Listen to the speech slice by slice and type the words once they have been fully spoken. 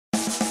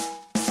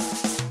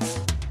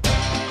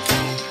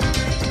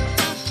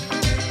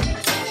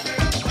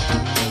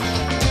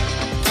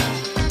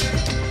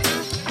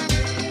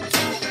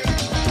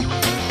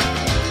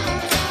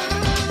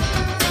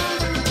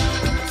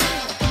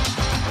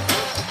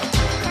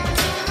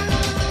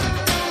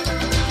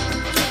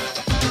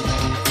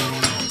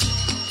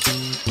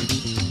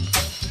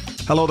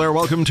Hello there,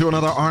 welcome to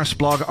another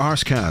Arseblog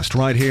Arsecast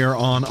right here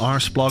on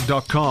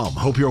arseblog.com.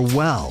 Hope you're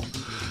well.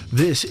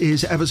 This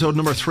is episode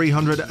number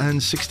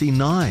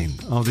 369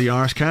 of the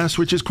Arsecast,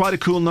 which is quite a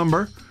cool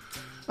number.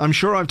 I'm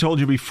sure I've told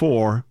you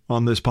before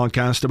on this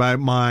podcast about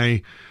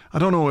my, I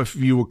don't know if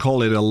you would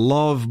call it a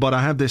love, but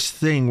I have this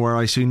thing where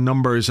I see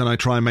numbers and I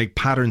try and make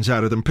patterns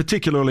out of them,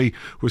 particularly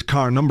with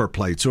car number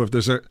plates. So if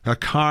there's a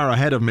car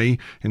ahead of me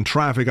in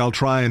traffic, I'll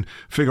try and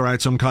figure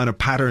out some kind of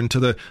pattern to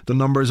the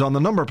numbers on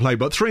the number plate.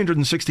 But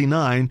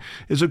 369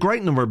 is a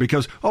great number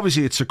because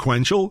obviously it's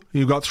sequential.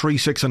 You've got 3,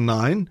 6 and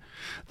 9.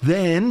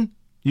 Then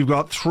you've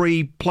got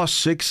 3 plus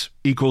 6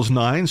 equals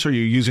 9, so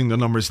you're using the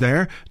numbers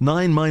there.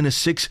 9 minus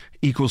 6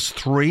 equals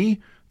 3.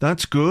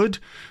 That's good.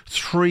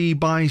 3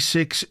 by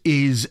 6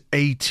 is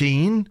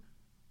 18.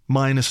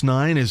 Minus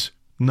 9 is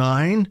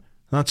 9.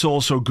 That's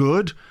also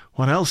good.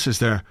 What else is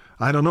there?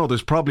 I don't know.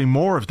 There's probably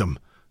more of them.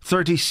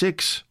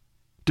 36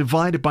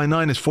 divided by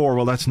 9 is 4.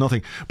 Well, that's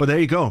nothing. But there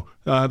you go.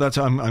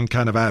 I'm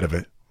kind of out of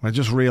it. I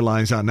just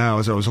realized that now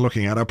as I was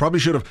looking at it. I probably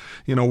should have,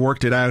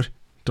 worked it out.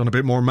 Done a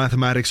bit more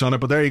mathematics on it,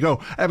 but there you go.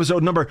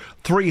 Episode number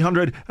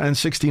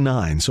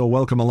 369. So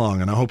welcome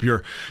along, and I hope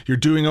you're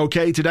doing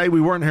okay today. We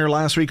weren't here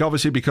last week,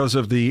 obviously, because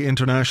of the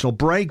international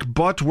break,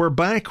 but we're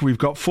back. We've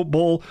got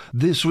football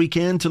this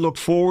weekend to look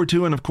forward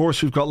to, and of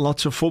course, we've got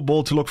lots of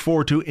football to look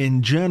forward to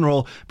in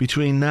general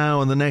between now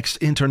and the next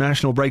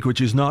international break, which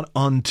is not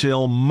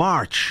until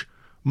March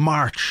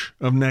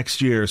of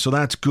next year. So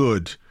that's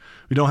good.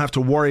 We don't have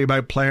to worry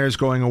about players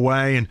going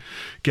away and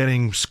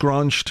getting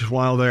scrunched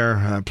while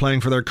they're playing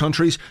for their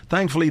countries.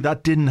 Thankfully,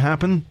 that didn't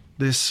happen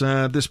this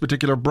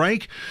particular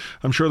break.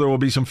 I'm sure there will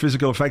be some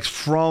physical effects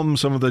from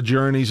some of the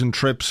journeys and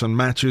trips and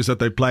matches that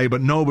they play,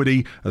 but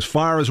nobody, as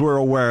far as we're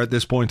aware at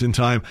this point in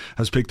time,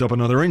 has picked up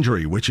another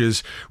injury, which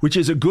is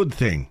a good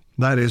thing.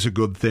 That is a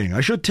good thing. I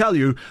should tell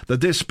you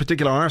that this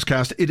particular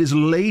Arsecast, it is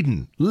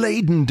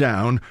laden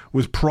down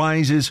with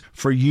prizes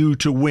for you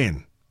to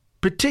win.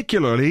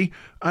 Particularly,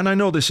 and I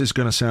know this is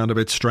going to sound a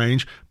bit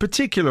strange,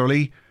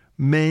 particularly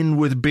men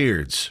with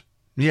beards.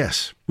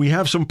 Yes, we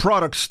have some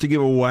products to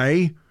give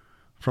away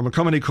from a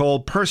company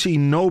called Percy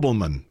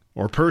Nobleman,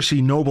 or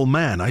Percy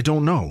Nobleman. I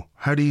don't know.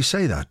 How do you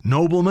say that?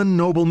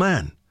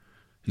 Nobleman.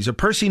 He's a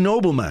Percy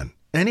Nobleman.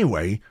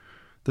 Anyway,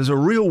 there's a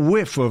real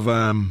whiff of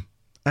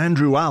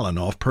Andrew Allen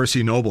off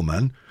Percy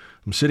Nobleman.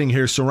 I'm sitting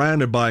here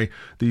surrounded by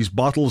these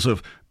bottles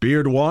of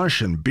beard wash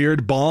and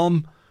beard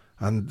balm.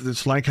 And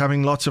it's like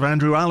having lots of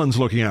Andrew Allens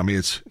looking at me.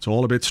 It's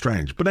all a bit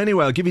strange. But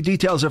anyway, I'll give you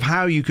details of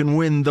how you can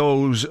win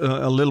those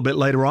a little bit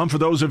later on for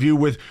those of you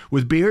with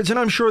beards. And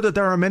I'm sure that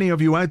there are many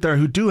of you out there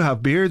who do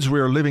have beards.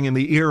 We are living in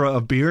the era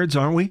of beards,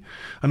 aren't we?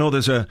 I know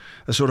there's a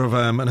sort of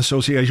an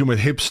association with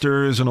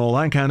hipsters and all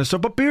that kind of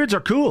stuff. But beards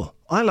are cool.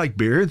 I like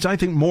beards. I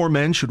think more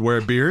men should wear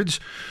beards.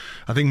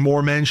 I think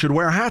more men should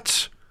wear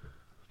hats.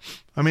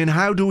 I mean,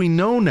 how do we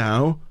know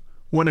now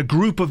when a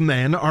group of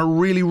men are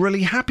really,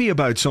 really happy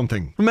about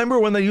something? Remember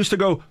when they used to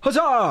go,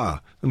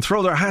 huzzah, and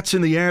throw their hats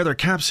in the air, their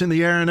caps in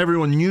the air, and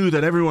everyone knew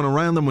that everyone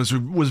around them was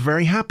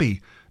very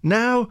happy.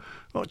 Now,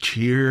 oh,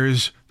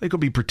 cheers, they could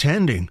be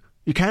pretending.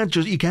 You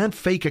can't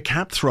fake a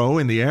cap throw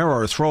in the air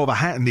or a throw of a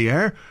hat in the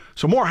air.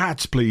 So more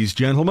hats, please,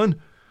 gentlemen.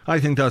 I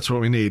think that's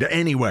what we need.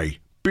 Anyway,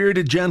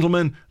 bearded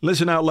gentlemen,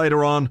 listen out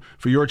later on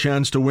for your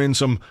chance to win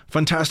some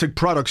fantastic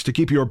products to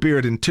keep your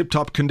beard in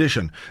tip-top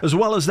condition. As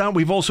well as that,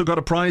 we've also got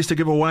a prize to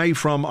give away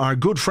from our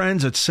good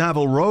friends at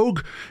Savile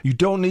Rogue. You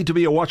don't need to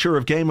be a watcher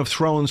of Game of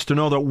Thrones to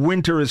know that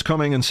winter is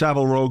coming, and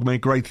Savile Rogue make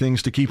great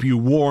things to keep you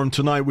warm.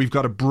 Tonight we've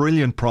got a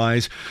brilliant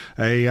prize,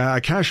 a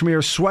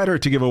cashmere sweater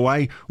to give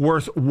away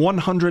worth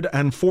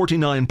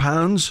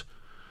 £149.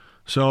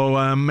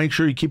 So make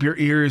sure you keep your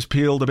ears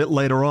peeled a bit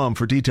later on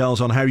for details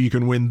on how you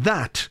can win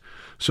that.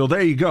 So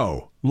there you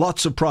go.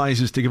 Lots of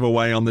prizes to give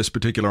away on this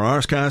particular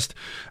Arsecast,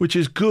 which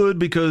is good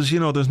because,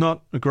 there's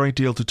not a great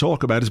deal to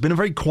talk about. It's been a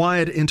very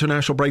quiet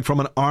international break from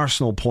an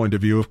Arsenal point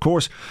of view, of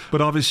course,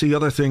 but obviously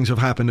other things have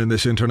happened in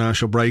this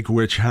international break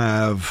which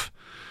have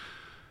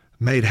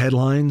made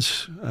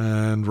headlines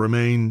and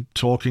remain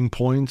talking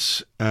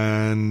points,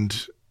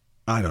 and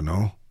I don't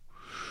know.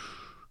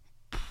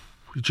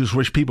 We just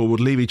wish people would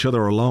leave each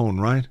other alone,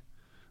 right?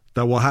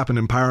 That what happened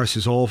in Paris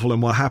is awful,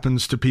 and what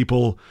happens to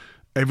people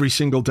every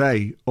single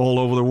day all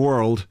over the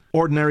world,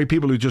 ordinary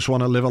people who just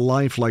want to live a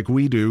life like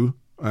we do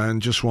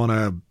and just want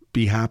to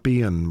be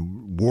happy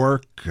and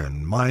work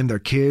and mind their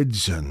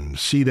kids and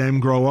see them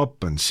grow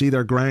up and see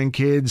their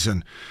grandkids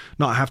and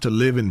not have to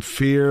live in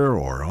fear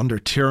or under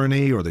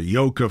tyranny or the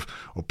yoke of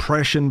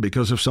oppression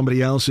because of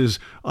somebody else's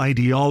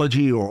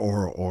ideology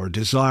or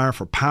desire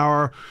for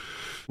power.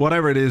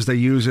 Whatever it is, they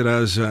use it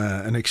as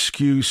an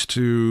excuse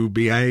to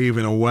behave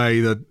in a way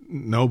that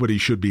nobody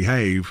should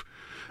behave.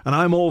 And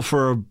I'm all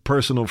for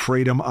personal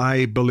freedom.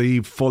 I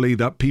believe fully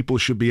that people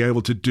should be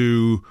able to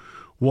do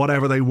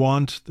whatever they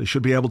want. They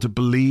should be able to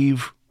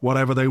believe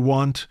whatever they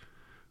want.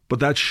 But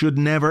that should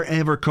never,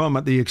 ever come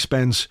at the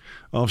expense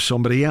of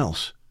somebody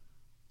else.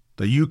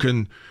 that you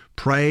can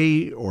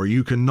pray or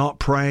you can not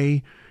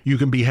pray. You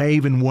can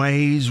behave in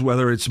ways,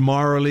 whether it's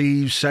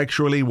morally,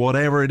 sexually,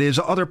 whatever it is,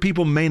 other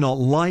people may not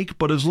like,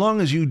 but as long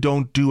as you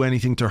don't do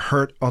anything to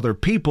hurt other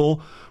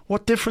people,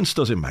 what difference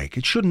does it make?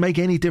 It shouldn't make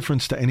any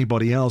difference to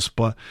anybody else,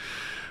 but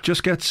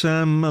just gets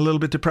a little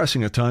bit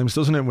depressing at times,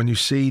 doesn't it, when you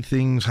see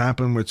things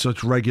happen with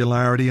such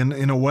regularity and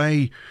in a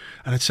way,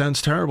 and it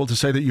sounds terrible to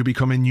say that you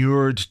become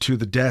inured to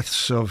the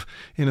deaths of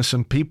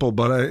innocent people,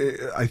 but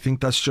I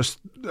think that's just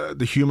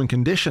the human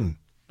condition,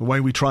 the way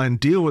we try and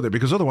deal with it,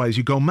 because otherwise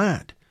you go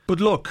mad. But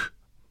look,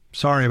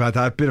 sorry about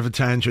that, bit of a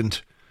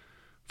tangent.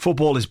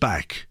 Football is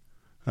back,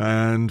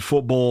 and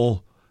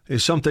football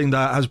is something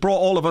that has brought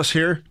all of us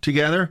here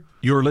together.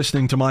 You're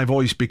listening to my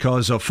voice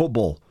because of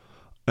football,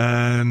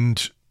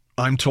 and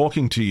I'm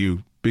talking to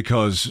you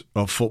because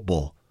of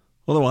football.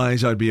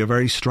 Otherwise, I'd be a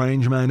very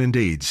strange man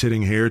indeed,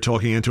 sitting here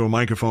talking into a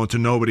microphone to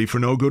nobody for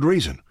no good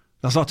reason.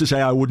 That's not to say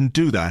I wouldn't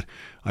do that.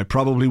 I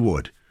probably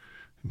would.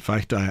 In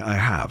fact, I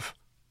have.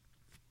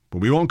 But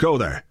we won't go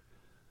there.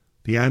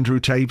 The Andrew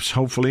tapes,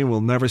 hopefully,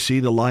 will never see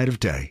the light of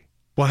day.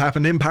 What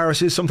happened in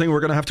Paris is something we're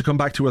going to have to come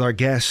back to with our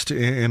guest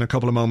in a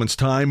couple of moments'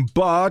 time.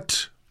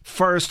 But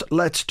first,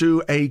 let's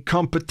do a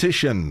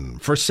competition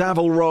for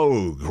Savile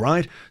Rogue,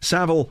 right?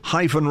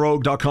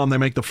 Savile-rogue.com. They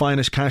make the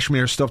finest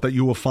cashmere stuff that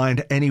you will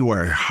find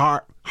anywhere.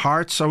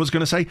 Hearts, I was going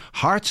to say.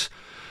 Hearts?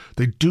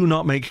 They do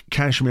not make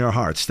cashmere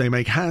hearts. They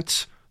make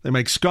hats. They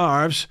make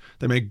scarves,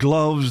 they make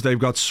gloves, they've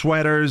got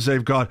sweaters,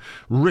 they've got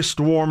wrist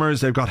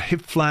warmers, they've got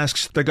hip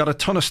flasks. They've got a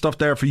ton of stuff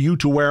there for you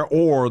to wear,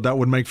 or that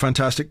would make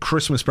fantastic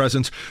Christmas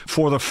presents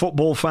for the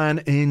football fan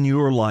in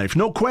your life.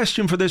 No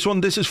question for this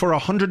one. This is for a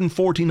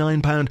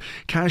 £149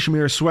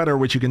 cashmere sweater,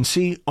 which you can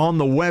see on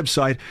the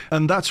website.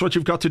 And that's what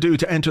you've got to do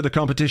to enter the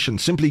competition.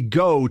 Simply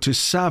go to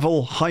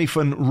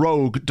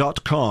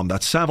savile-rogue.com.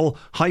 That's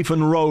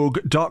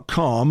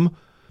savile-rogue.com.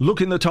 Look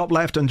in the top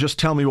left and just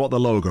tell me what the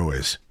logo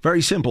is.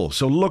 Very simple.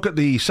 So look at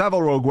the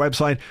Savile Rogue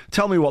website,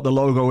 tell me what the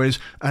logo is,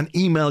 and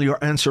email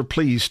your answer,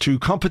 please, to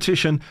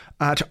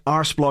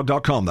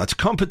competition@arsblog.com. That's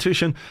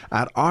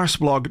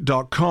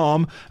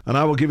competition@arsblog.com, and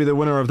I will give you the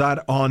winner of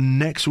that on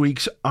next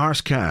week's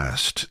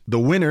Arsecast. The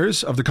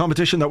winners of the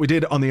competition that we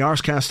did on the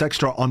Arsecast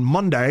Extra on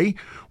Monday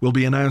will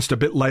be announced a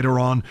bit later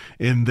on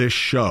in this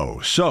show.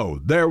 So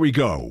there we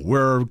go.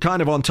 We're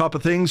kind of on top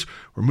of things.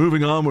 We're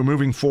moving on. We're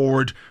moving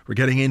forward. We're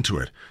getting into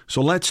it.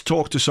 So let's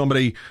talk to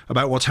somebody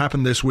about what's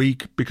happened this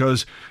week,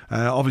 because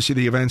obviously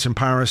the events in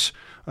Paris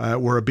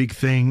were a big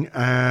thing.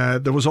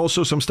 There was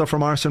also some stuff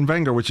from Arsene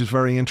Wenger, which is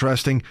very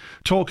interesting,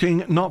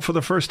 talking not for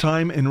the first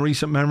time in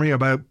recent memory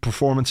about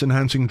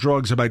performance-enhancing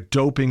drugs, about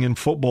doping in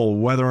football,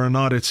 whether or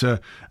not it's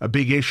a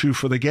big issue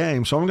for the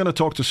game. So I'm going to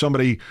talk to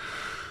somebody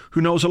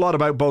who knows a lot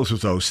about both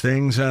of those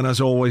things. And as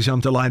always,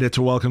 I'm delighted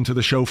to welcome to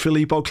the show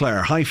Philippe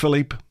Auclair. Hi,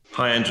 Philippe.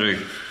 Hi, Andrew.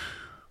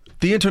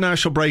 The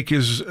international break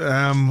is,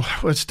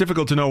 it's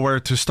difficult to know where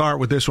to start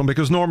with this one,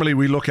 because normally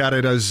we look at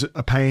it as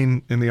a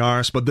pain in the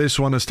arse, but this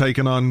one has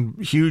taken on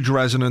huge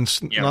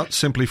resonance, not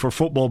simply for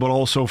football, but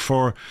also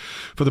for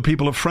the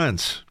people of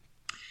France.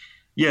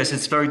 Yes,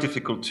 it's very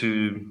difficult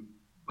to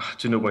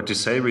know what to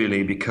say,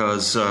 really,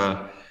 because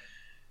the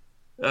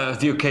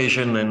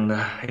occasion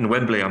in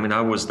Wembley, I mean,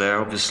 I was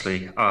there,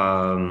 obviously,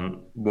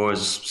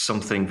 was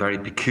something very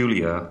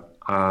peculiar.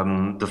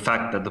 The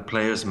fact that the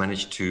players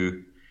managed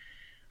to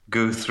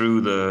go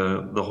through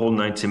the whole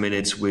 90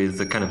 minutes with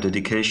the kind of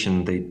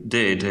dedication they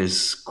did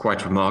is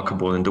quite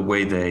remarkable, and the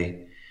way they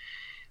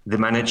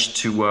managed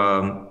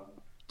to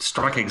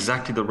strike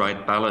exactly the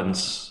right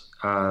balance.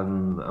 I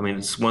mean,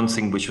 it's one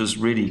thing which was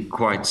really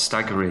quite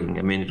staggering.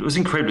 I mean, it was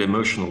incredibly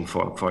emotional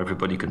for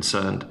everybody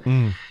concerned.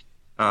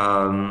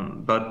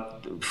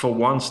 But for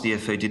once, the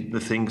FA did the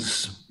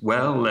things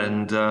well,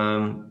 and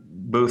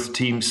both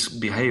teams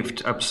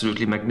behaved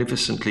absolutely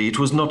magnificently. It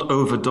was not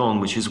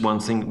overdone, which is one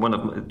thing.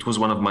 It was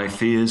one of my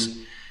fears,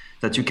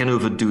 that you can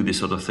overdo this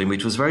sort of thing.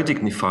 It was very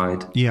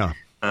dignified. Yeah.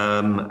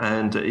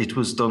 And it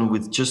was done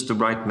with just the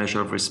right measure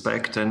of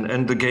respect.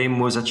 And the game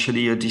was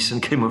actually a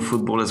decent game of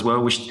football as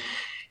well, which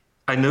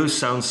I know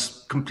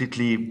sounds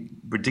completely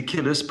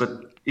ridiculous,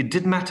 but it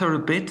did matter a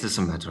bit, as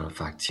a matter of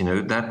fact,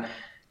 that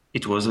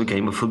it was a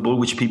game of football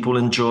which people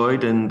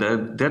enjoyed, and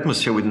the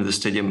atmosphere within the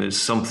stadium is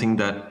something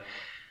that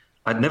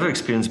I'd never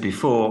experienced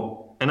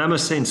before. And I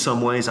must say, in some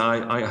ways,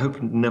 I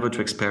hope never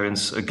to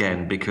experience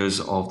again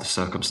because of the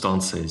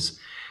circumstances.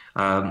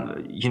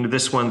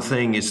 This one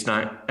thing is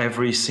that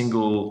every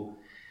single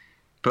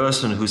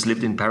person who's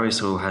lived in Paris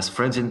or has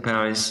friends in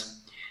Paris,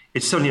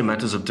 it's only a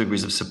matter of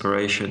degrees of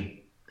separation.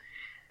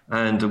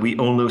 And we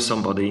all know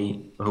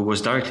somebody who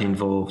was directly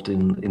involved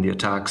in the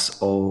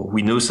attacks, or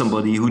we know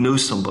somebody who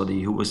knows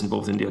somebody who was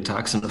involved in the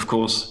attacks. And of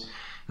course,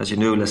 as you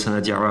know,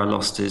 Lassana Diarra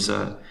lost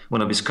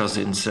one of his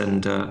cousins,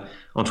 and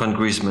Antoine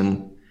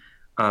Griezmann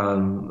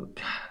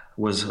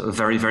was a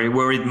very, very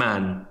worried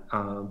man,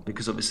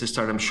 because of his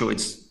style. I'm sure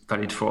it's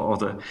valid for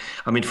other.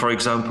 I mean, for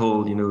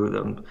example,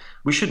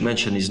 we should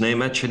mention his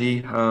name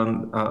actually.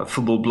 A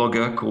football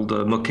blogger called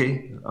Moquet,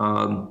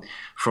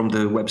 from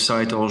the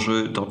website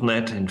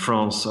enjeu.net in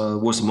France,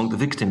 was among the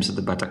victims of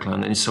the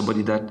Bataclan, and is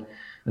somebody that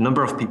a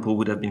number of people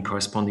would have been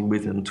corresponding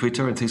with on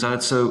Twitter and things like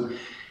that. So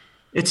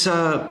it's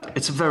a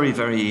very,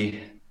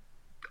 very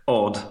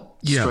odd,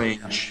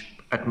 strange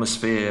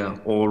atmosphere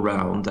all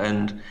around.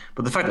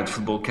 But the fact that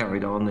football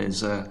carried on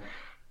is, I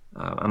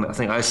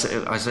think I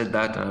said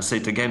that, and I'll say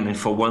it again. And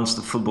for once,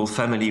 the football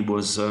family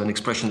was an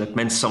expression that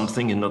meant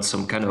something, and not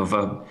some kind of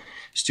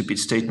stupid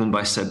statement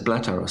by Sepp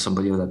Blatter or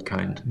somebody of that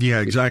kind. Yeah,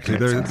 exactly.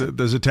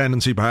 There's a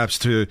tendency perhaps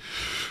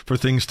for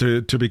things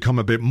to become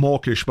a bit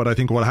mawkish, but I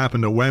think what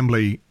happened at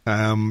Wembley,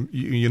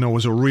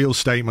 was a real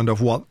statement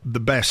of what the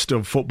best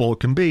of football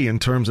can be in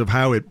terms of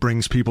how it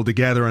brings people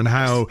together, and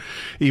how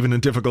even in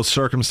difficult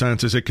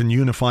circumstances it can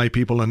unify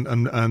people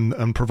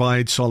and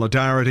provide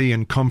solidarity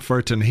and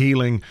comfort and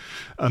healing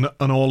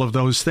and all of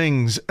those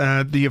things.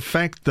 The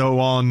effect, though,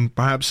 on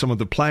perhaps some of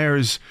the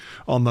players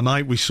on the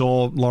night, we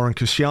saw Laurent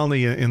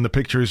Koscielny in the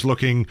pictures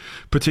looking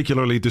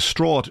particularly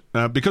distraught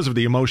because of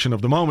the emotion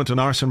of the moment. And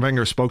Arsene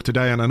Wenger spoke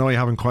today, and I know you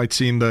haven't quite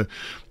seen the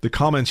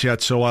comments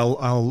yet, so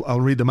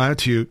I'll read them out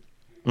to you.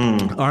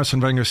 Arsene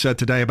Wenger said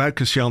today about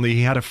Koscielny,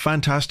 he had a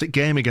fantastic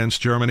game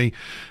against Germany,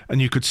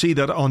 and you could see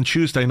that on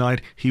Tuesday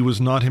night he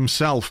was not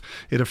himself.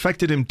 It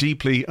affected him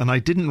deeply, and I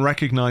didn't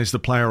recognise the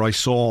player I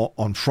saw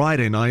on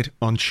Friday night,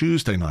 on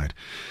Tuesday night.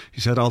 He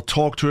said, I'll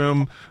talk to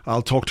him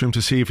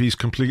to see if he's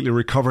completely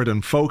recovered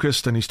and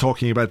focused. And he's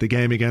talking about the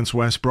game against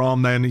West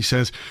Brom. Then he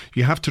says,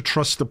 you have to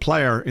trust the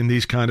player in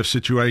these kind of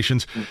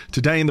situations.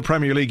 Today in the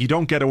Premier League, you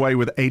don't get away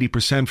with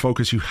 80%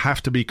 focus. You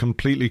have to be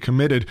completely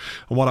committed.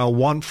 And what I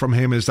want from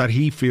him is that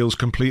he feels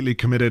completely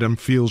committed and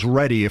feels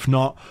ready. If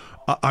not,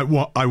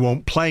 I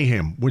won't play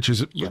him, which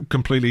is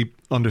completely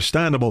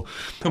understandable.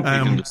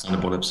 Completely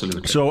understandable,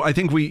 absolutely. So I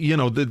think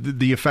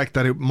the effect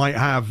that it might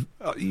have,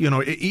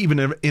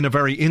 even in a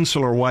very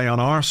insular way on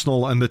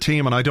Arsenal and the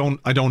team. And I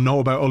don't know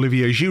about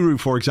Olivier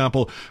Giroud, for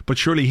example, but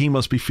surely he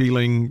must be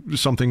feeling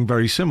something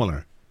very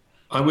similar.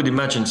 I would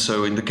imagine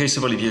so. In the case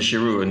of Olivier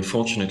Giroud,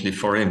 unfortunately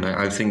for him,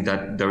 I think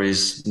that there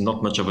is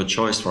not much of a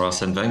choice for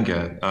Arsene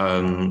Wenger.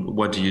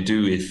 What do you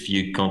do if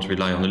you can't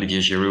rely on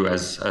Olivier Giroud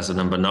as a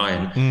number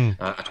 9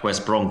 at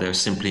West Brom?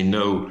 There's simply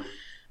no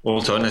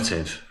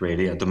alternative,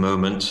 really, at the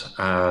moment.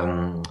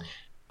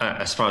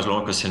 As far as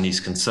Laurent Koscielny is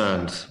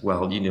concerned,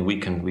 well, we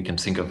can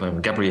think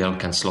of Gabriel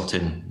can slot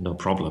in, no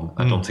problem.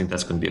 I don't think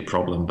that's going to be a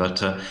problem,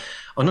 but.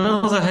 On the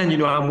other hand,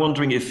 I'm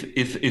wondering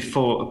if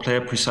for a player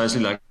precisely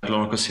like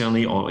Laurent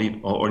Koscielny or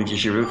Olivier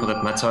Giroud, for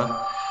that matter,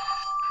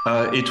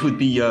 it would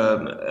be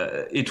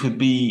a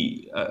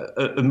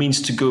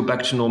means to go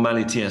back to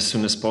normality as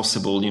soon as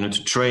possible.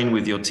 To train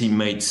with your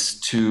teammates,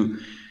 to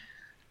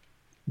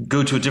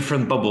go to a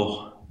different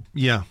bubble,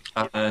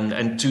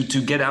 and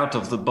to get out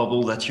of the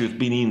bubble that you've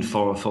been in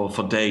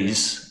for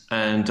days,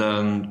 and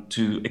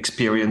to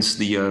experience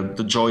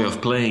the joy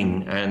of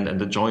playing and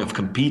the joy of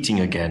competing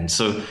again.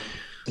 So.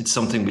 It's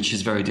something which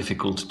is very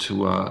difficult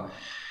to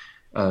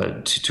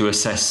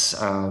assess,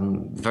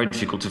 very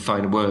difficult to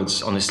find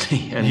words,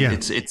 honestly. And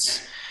it's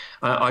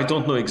I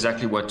don't know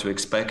exactly what to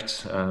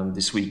expect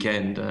this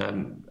weekend.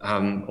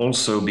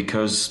 Also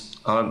because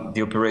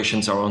the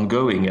operations are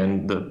ongoing,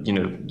 and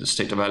the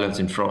state of alert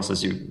in France,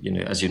 as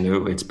you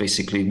know, it's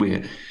basically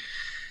we're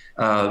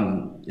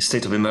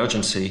state of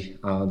emergency.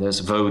 There's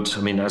a vote.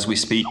 I mean, as we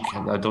speak,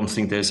 I don't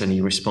think there's any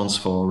response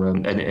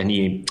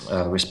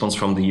response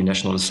from the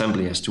National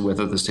Assembly as to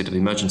whether the state of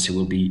emergency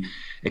will be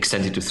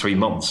extended to 3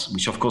 months,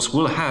 which of course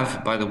will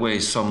have, by the way,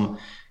 some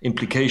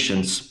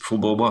implications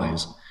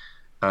football-wise.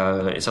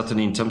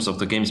 Certainly in terms of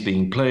the games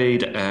being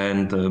played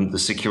and the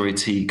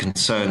security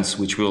concerns,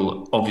 which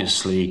will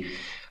obviously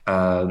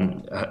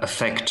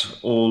affect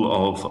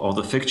all of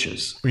the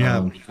fixtures.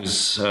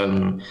 Because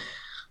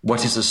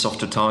what is a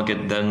softer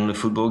target than a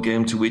football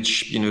game to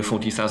which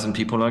 40,000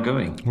 people are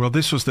going? Well,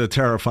 this was the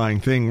terrifying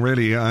thing,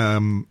 really,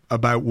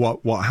 about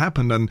what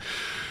happened. And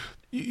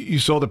you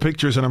saw the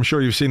pictures, and I'm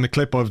sure you've seen the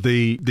clip of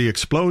the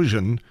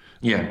explosion.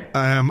 Yeah.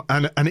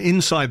 And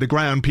inside the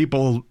ground,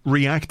 people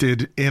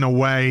reacted in a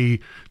way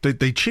that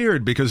they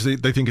cheered because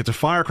they think it's a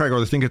firecracker, or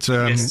they think it's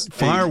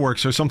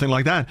fireworks or something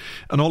like that.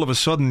 And all of a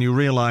sudden you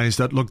realise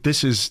that, look,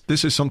 this is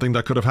something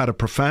that could have had a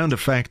profound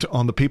effect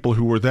on the people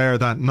who were there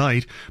that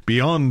night,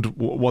 beyond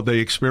what they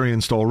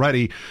experienced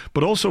already,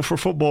 but also for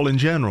football in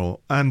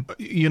general. And,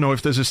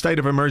 if there's a state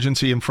of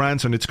emergency in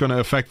France and it's going to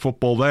affect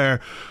football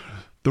there,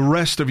 the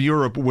rest of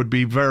Europe would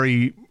be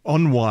very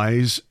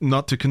unwise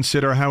not to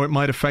consider how it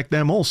might affect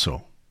them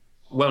also.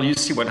 Well, you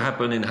see what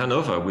happened in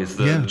Hanover with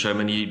the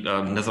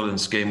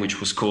Germany-Netherlands game, which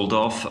was called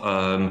off.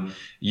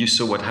 You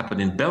saw what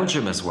happened in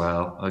Belgium as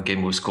well. A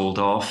game was called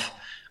off.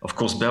 Of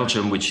course,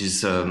 Belgium, which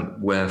is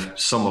where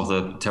some of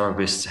the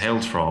terrorists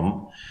hailed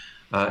from,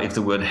 if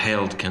the word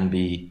hailed can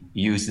be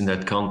used in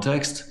that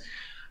context.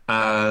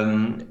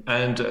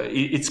 And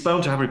it's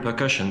bound to have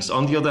repercussions.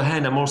 On the other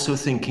hand, I'm also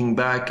thinking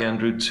back,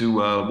 Andrew, to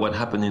what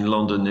happened in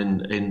London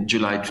in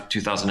July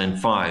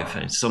 2005.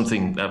 And it's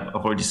something that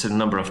I've already said a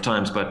number of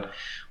times, but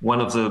one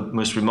of the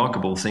most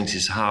remarkable things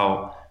is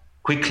how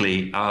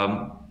quickly,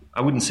 I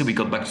wouldn't say we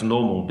got back to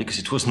normal because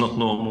it was not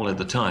normal at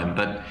the time,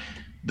 but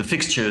the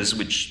fixtures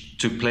which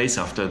took place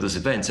after those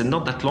events, and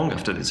not that long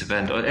after this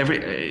event,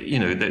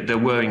 there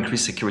were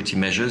increased security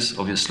measures,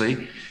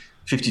 obviously.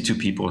 52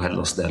 people had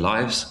lost their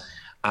lives.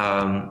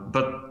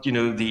 But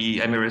the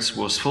Emirates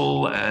was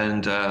full,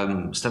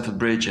 and Stamford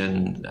Bridge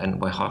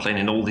and White Hart Lane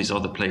and all these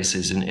other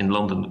places in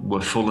London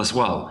were full as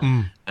well.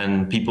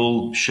 And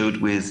people showed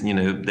with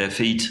their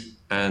feet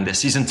and their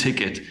season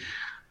ticket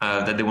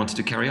that they wanted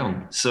to carry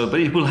on. But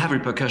it will have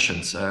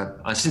repercussions.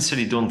 I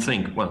sincerely don't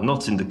think, well,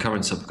 not in the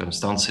current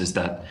circumstances,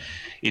 that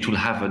it will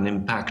have an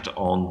impact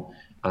on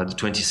the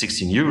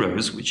 2016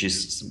 Euros, which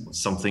is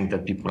something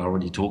that people are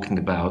already talking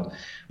about.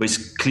 But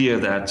it's clear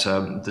that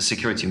the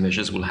security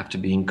measures will have to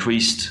be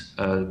increased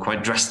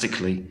quite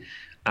drastically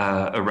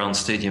around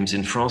stadiums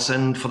in France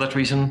and, for that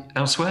reason,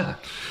 elsewhere.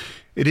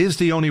 It is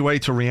the only way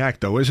to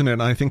react, though, isn't it?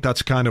 And I think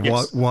that's kind of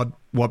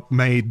what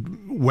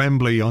made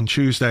Wembley on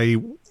Tuesday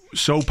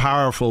so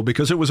powerful,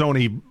 because it was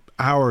only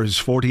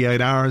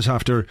 48 hours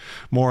after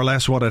more or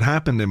less what had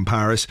happened in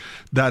Paris,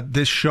 that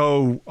this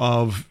show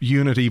of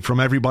unity from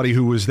everybody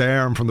who was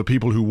there and from the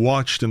people who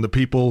watched and the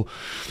people,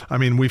 I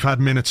mean, we've had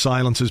minute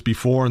silences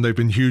before and they've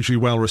been hugely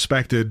well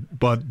respected,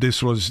 but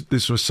this was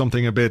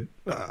something a bit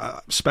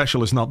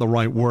special is not the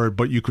right word,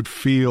 but you could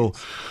feel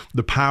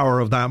the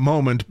power of that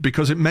moment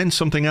because it meant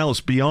something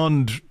else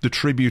beyond the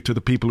tribute to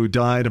the people who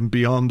died and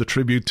beyond the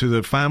tribute to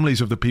the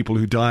families of the people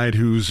who died,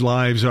 whose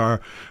lives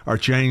are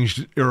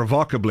changed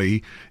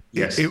irrevocably.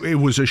 Yes. It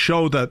was a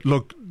show that,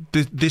 look,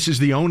 this is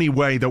the only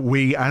way that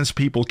we as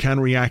people can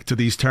react to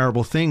these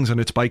terrible things, and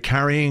it's by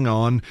carrying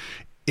on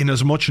in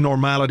as much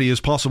normality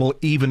as possible,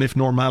 even if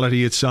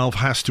normality itself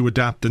has to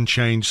adapt and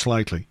change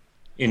slightly.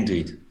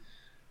 Indeed.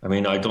 I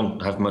mean, I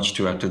don't have much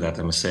to add to that,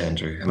 I must say,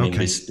 Andrew. I mean,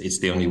 it's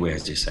the only way,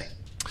 as you say.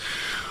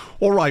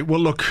 All right. Well,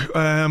 look,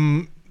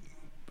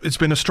 it's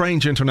been a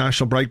strange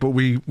international break, but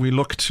we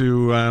look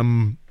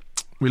to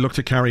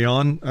carry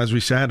on, as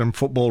we said, and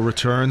football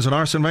returns. And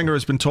Arsene Wenger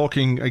has been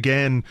talking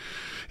again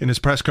in his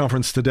press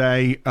conference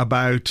today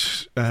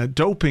about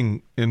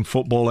doping in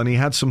football, and he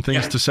had some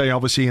things to say,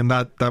 obviously, in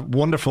that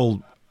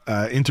wonderful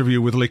interview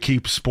with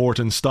L'Équipe Sport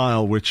and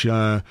Style, which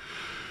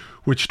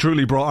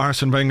truly brought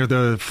Arsene Wenger,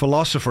 the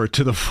philosopher,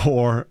 to the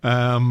fore.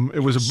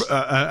 It was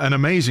an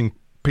amazing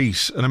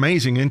piece, an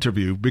amazing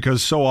interview,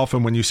 because so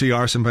often when you see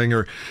Arsene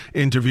Wenger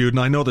interviewed,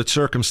 and I know that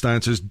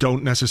circumstances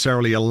don't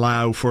necessarily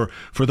allow for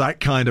that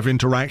kind of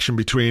interaction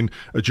between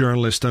a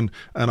journalist and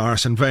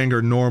Arsene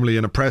Wenger normally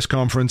in a press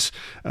conference,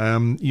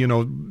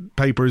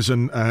 papers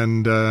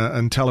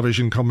and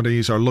television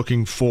companies are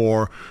looking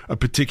for a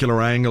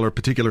particular angle or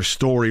particular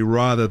story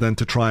rather than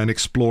to try and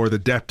explore the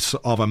depths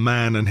of a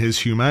man and his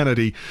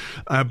humanity.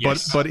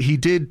 But he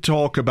did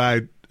talk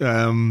about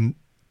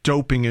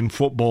doping in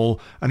football,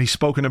 and he's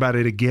spoken about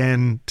it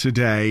again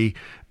today.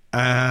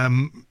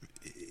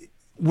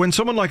 When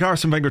someone like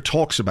Arsene Wenger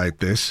talks about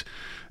this,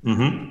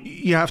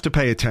 you have to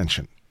pay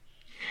attention.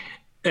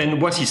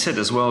 And what he said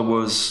as well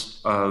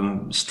was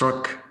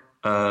struck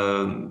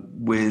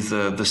with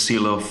the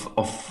seal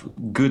of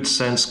good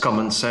sense,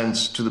 common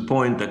sense, to the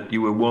point that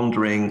you were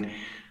wondering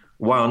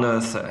why on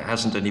earth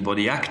hasn't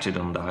anybody acted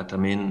on that? I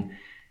mean,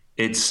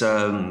 it's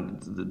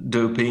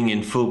doping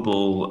in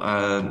football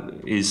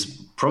is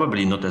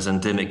probably not as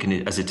endemic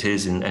as it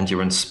is in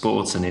endurance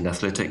sports and in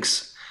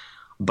athletics.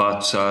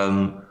 But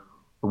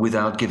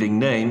without giving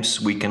names,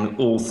 we can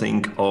all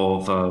think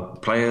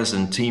of players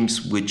and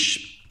teams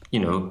which,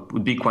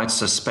 would be quite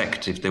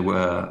suspect if they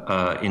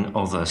were in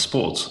other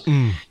sports.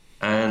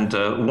 And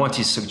what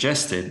is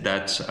suggested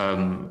that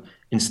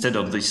instead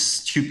of this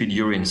stupid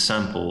urine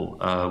sample,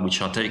 which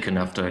are taken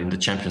after in the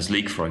Champions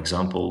League, for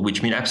example,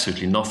 which mean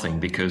absolutely nothing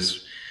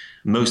because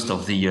most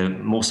of the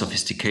more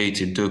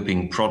sophisticated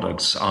doping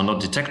products are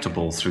not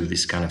detectable through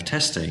this kind of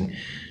testing,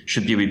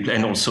 should be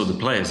and also the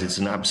players, it's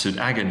an absolute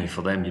agony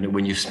for them.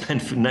 When you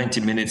spend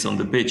 90 minutes on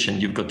the pitch and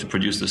you've got to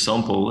produce the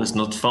sample, it's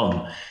not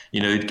fun.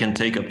 It can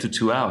take up to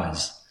 2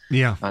 hours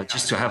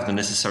just to have the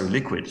necessary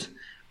liquid.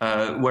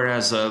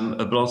 Whereas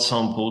a blood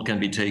sample can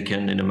be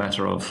taken in a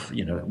matter of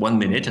 1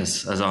 minute,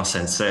 as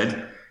Arsene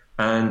said,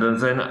 and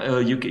then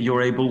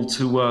you're able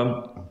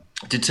to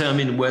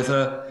determine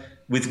whether,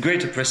 with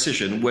greater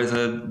precision,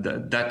 whether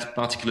that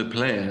particular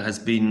player has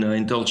been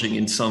indulging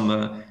in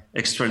some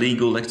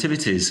extra-legal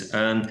activities.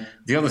 And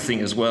the other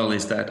thing as well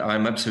is that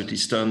I'm absolutely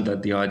stunned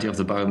that the idea of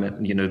the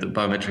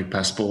biometric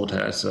passport,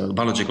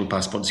 biological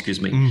passport,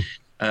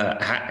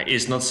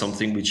 is not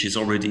something which is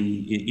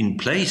already in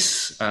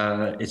place.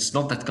 It's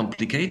not that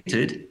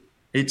complicated.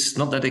 It's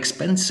not that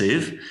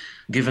expensive,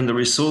 given the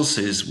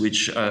resources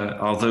which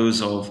are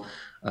those of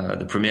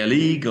the Premier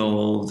League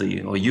or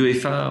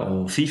UEFA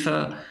or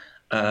FIFA.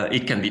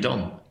 It can be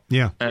done.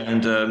 Yeah.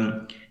 And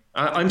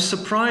I'm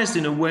surprised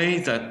in a way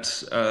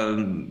that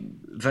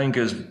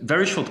Wenger's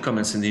very short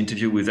comments in the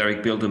interview with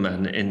Eric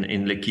Bilderman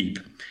in L'Equipe.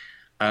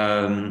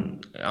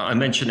 I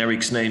mention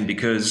Eric's name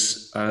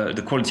because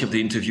the quality of the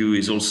interview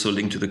is also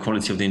linked to the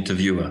quality of the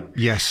interviewer.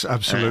 Yes,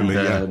 absolutely.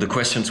 And, the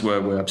questions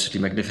were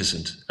absolutely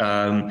magnificent.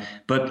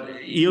 But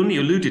he only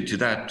alluded to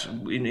that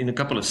in a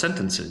couple of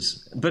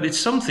sentences. But it's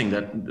something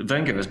that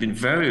Wenger has been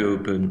very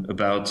open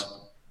about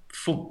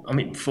for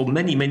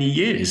many, many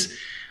years.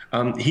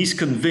 He's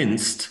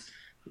convinced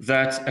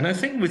that, and I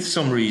think with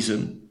some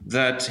reason,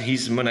 that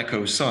his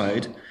Monaco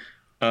side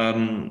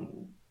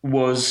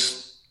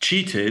was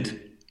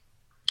cheated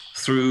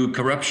through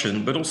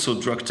corruption, but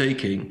also drug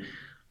taking,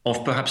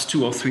 of perhaps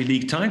 2 or 3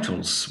 league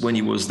titles when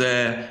he was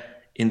there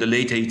in the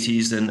late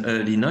 80s and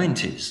early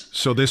 90s.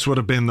 So this would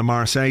have been the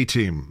Marseille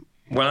team.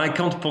 Well, I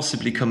can't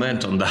possibly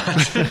comment on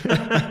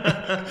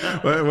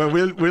that. well,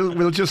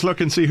 we'll just look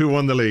and see who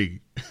won the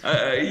league.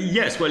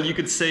 Yes, well, you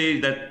could say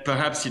that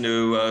perhaps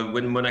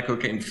when Monaco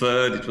came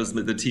third, it was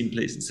the team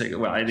placed in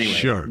second. Well, anyway,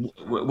 sure,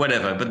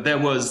 whatever. But there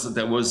were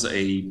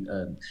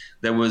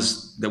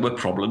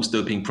problems,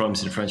 doping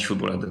problems in French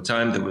football at the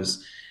time. There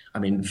was,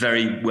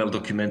 very well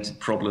documented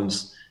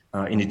problems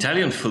in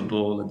Italian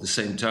football at the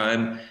same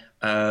time.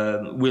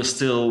 We're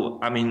still,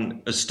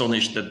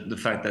 astonished at the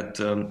fact that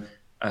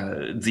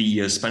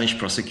the Spanish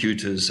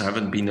prosecutors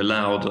haven't been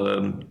allowed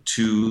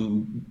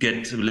to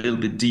get a little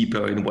bit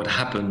deeper in what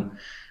happened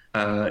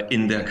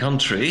in their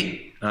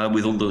country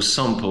with all those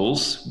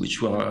samples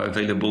which were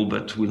available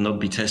but will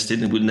not be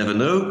tested and we'll never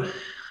know.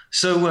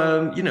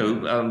 So,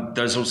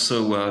 there's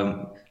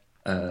also,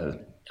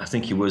 I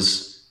think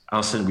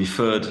Arsene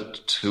referred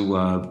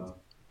to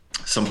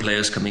some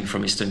players coming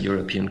from Eastern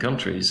European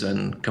countries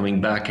and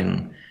coming back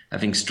and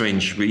having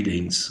strange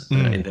readings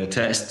in their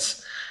tests.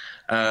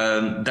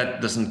 That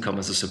doesn't come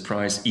as a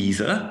surprise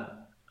either.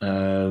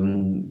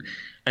 And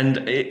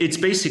it's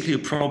basically a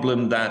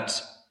problem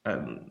that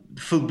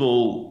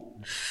football,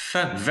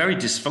 very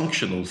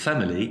dysfunctional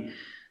family,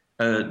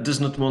 does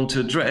not want to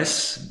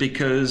address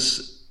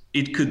because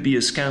it could be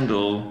a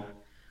scandal.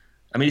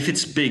 If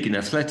it's big in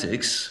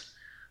athletics,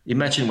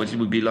 imagine what it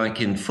would be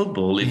like in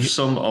football if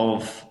some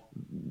of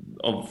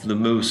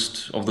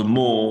the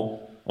more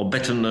or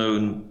better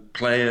known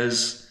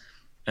players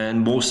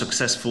and more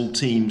successful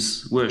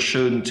teams were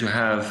shown to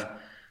have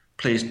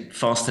played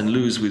fast and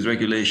loose with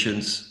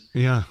regulations.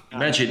 Yeah.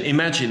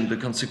 Imagine the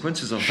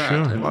consequences of that.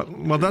 Sure.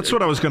 Well, that's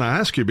what I was going to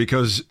ask you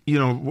because,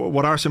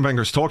 what Arsene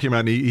Wenger's talking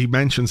about, and he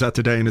mentions that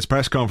today in his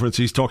press conference,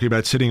 he's talking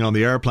about sitting on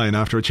the airplane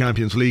after a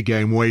Champions League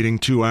game, waiting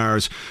 2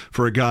 hours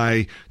for a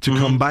guy to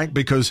come back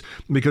because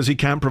he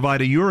can't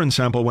provide a urine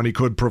sample when he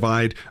could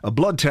provide a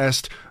blood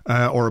test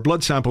or a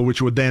blood sample,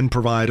 which would then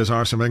provide, as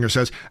Arsene Wenger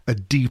says, a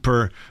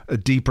deeper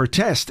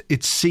test.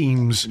 It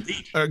seems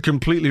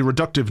completely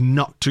reductive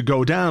not to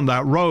go down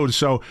that road.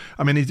 So,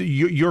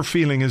 your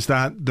feeling is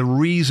that the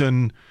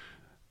reason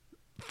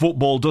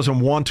football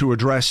doesn't want to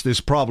address this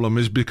problem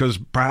is because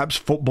perhaps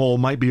football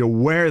might be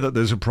aware that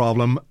there's a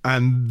problem,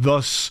 and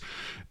thus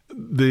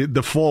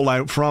the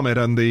fallout from it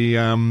and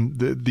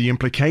the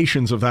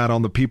implications of that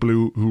on the people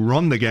who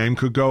run the game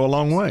could go a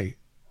long way.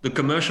 The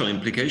commercial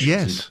implications,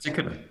 yes, in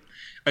particular.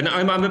 And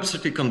I'm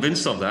absolutely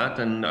convinced of that,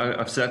 and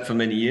I've said that for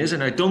many years.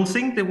 And I don't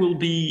think there would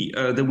be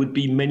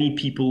many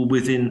people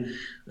within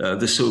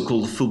the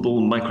so-called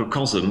football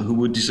microcosm who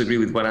would disagree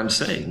with what I'm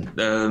saying.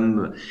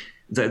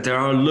 There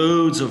are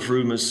loads of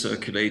rumors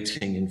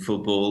circulating in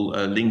football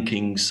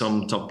linking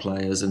some top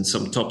players and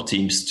some top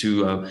teams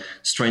to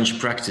strange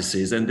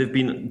practices, and they've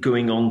been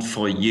going on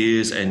for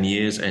years and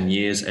years and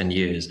years and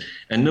years,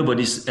 and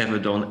nobody's ever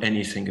done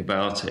anything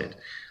about it.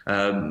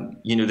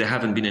 There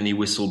haven't been any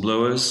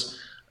whistleblowers.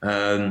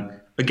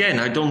 Again,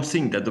 I don't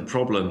think that the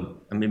problem,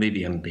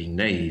 maybe I'm being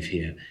naive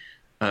here,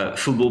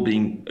 football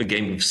being a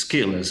game of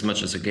skill as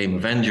much as a game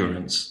of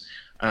endurance,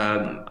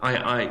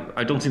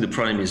 I don't think the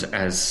problem is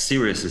as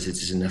serious as it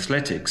is in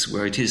athletics,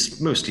 where it is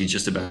mostly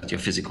just about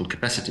your physical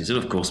capacities and,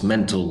 of course,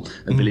 mental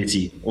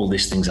ability, all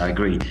these things I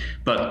agree.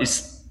 But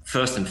it's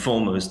first and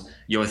foremost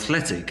your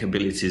athletic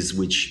abilities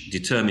which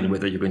determine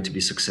whether you're going to be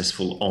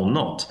successful or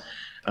not.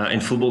 In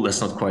football,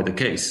 that's not quite the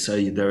case.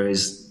 There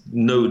is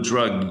no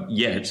drug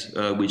yet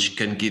which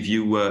can give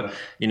you, I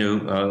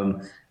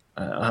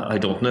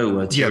don't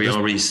know, Thierry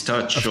Henry's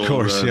touch,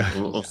 or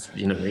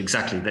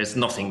exactly. There's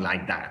nothing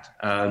like that,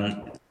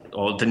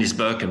 or Dennis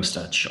Bergkamp's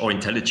touch, or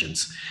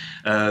intelligence.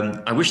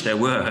 I wish there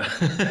were.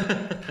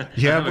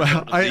 Yeah,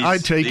 well,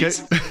 I'd take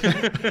it.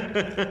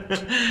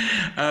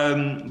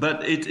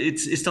 But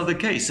it's not the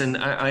case, and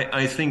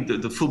I think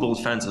that the football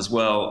fans as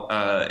well,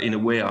 in a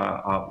way,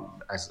 are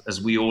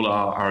as we all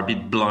are a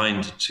bit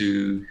blind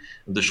to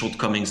the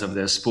shortcomings of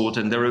their sport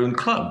and their own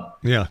club.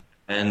 Yeah.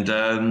 And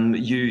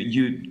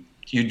you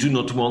do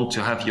not want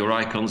to have your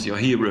icons, your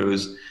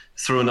heroes,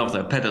 thrown off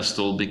their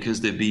pedestal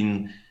because they've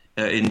been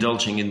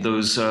indulging in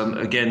those,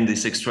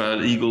 these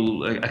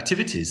extra-legal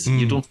activities.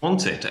 You don't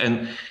want it.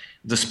 And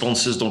the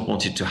sponsors don't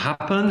want it to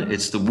happen.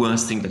 It's the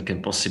worst thing that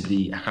can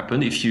possibly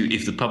happen if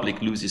the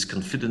public loses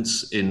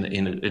confidence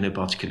in a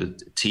particular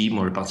team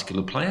or a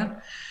particular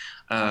player.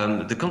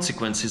 the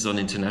consequences on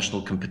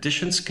international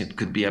competitions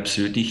could be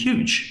absolutely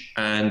huge.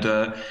 And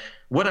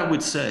what I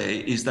would say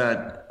is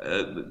that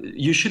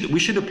we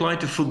should apply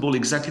to football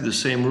exactly the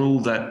same rule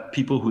that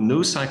people who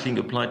know cycling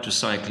applied to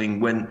cycling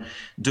when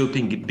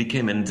doping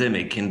became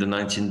endemic in the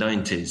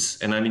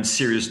 1990s. And I mean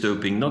serious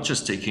doping, not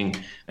just taking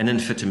an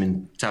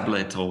amphetamine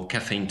tablet or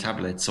caffeine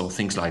tablets or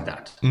things like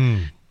that.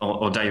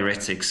 Or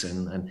diuretics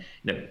and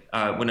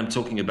when I'm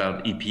talking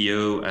about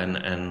EPO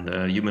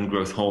and human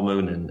growth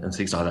hormone and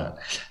things like that,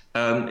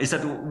 is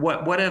that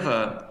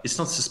whatever, it's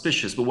not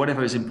suspicious, but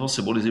whatever is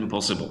impossible is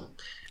impossible.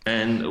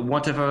 And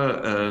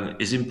whatever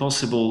is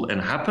impossible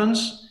and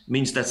happens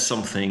means that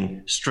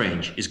something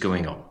strange is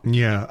going on.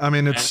 Yeah, I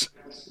mean, that's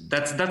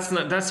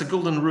a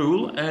golden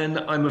rule, and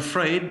I'm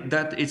afraid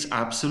that it's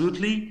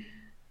absolutely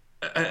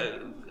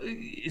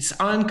it's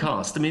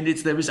ironcast. I mean,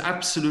 there is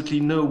absolutely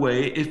no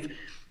way. If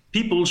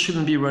people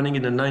shouldn't be running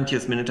in the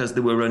 90th minute as they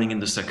were running in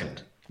the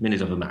second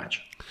minute of a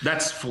match.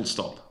 That's full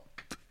stop.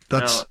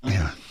 Full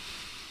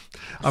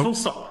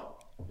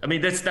stop. I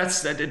mean,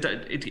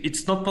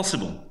 it's not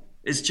possible.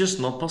 It's just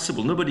not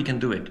possible. Nobody can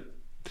do it.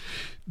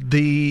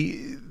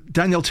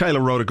 Daniel Taylor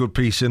wrote a good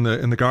piece in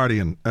the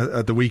Guardian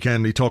at the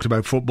weekend. He talked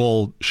about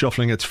football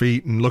shuffling its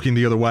feet and looking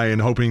the other way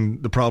and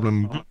hoping the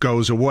problem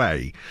goes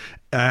away.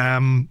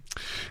 And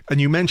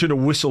you mentioned a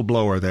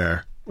whistleblower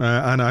there.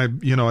 And I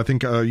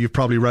think you've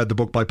probably read the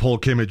book by Paul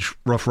Kimmage,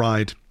 Rough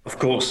Ride. Of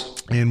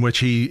course. In which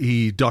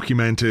he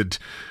documented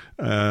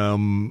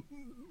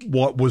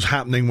what was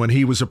happening when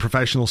he was a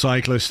professional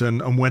cyclist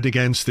and went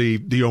against the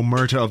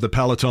omerta of the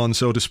peloton,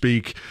 so to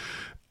speak.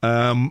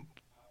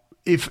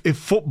 If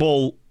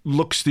football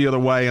looks the other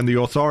way and the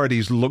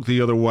authorities look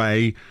the other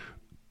way,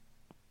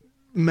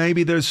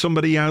 maybe there's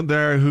somebody out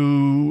there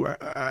who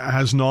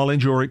has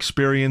knowledge or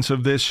experience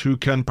of this who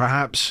can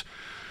perhaps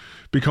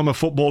become a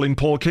footballing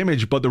Paul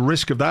Kimmage. But the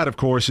risk of that, of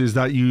course, is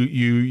that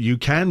you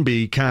can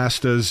be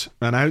cast as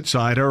an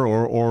outsider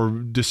or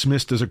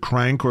dismissed as a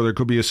crank, or there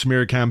could be a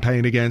smear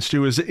campaign against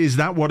you. Is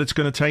that what it's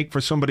going to take for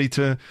somebody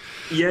to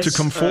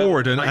come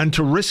forward and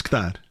to risk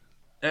that?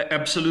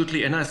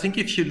 Absolutely. And I think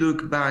if you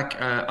look back,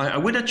 I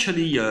would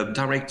actually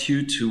direct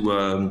you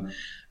to,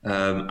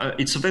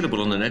 it's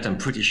available on the net, I'm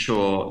pretty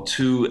sure,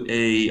 to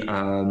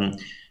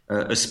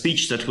a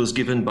speech that was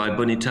given by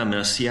Bonita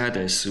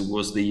Merciades, who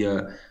was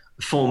the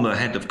former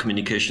head of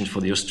communications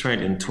for the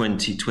Australian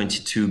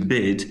 2022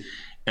 bid,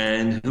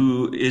 and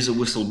who is a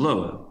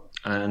whistleblower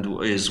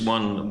and is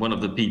one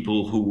of the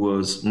people who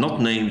was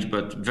not named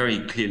but very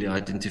clearly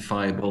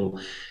identifiable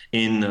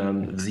in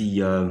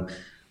the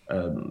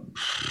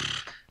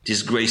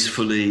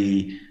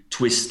disgracefully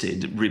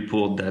twisted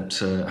report that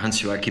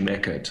Hans-Joachim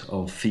Eckert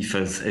of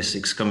FIFA's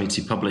Ethics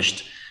Committee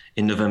published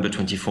in November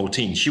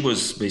 2014. She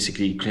was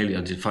basically clearly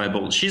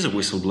identifiable. She's a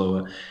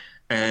whistleblower.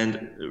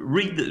 And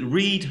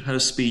read her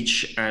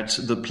speech at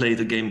the Play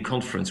the Game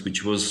conference,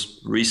 which was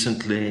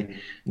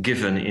recently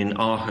given in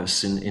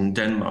Aarhus in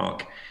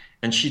Denmark.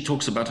 And she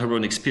talks about her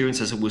own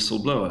experience as a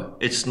whistleblower.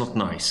 It's not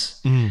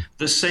nice.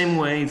 The same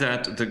way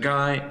that the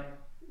guy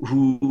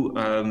who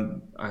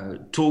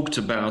talked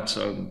about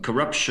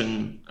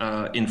corruption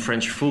in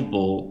French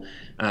football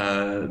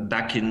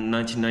back in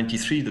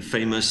 1993, the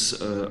famous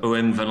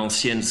OM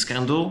Valenciennes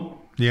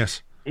scandal.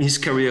 Yes. His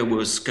career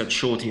was cut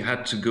short. He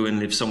had to go and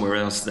live somewhere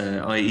else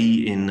there,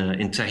 i.e.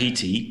 in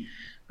Tahiti.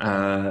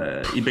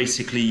 He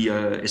basically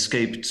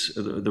escaped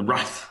the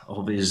wrath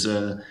of his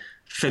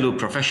fellow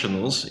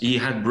professionals. He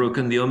had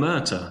broken the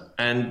omerta.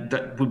 And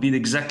that would be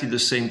exactly the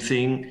same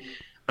thing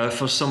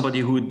for somebody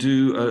who would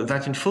do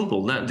that in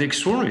football. Now, the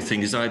extraordinary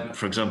thing is,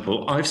 for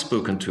example, I've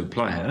spoken to a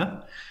player,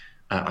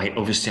 I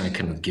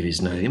cannot give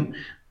his name,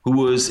 who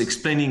was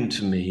explaining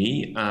to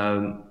me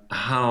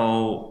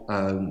how,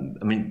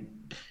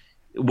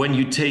 when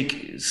you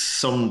take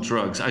some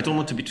drugs, I don't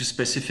want to be too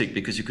specific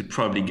because you could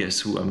probably guess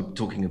who I'm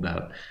talking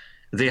about.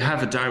 They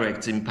have a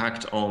direct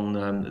impact on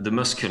the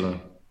muscular,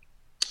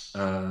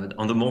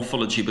 on the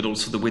morphology, but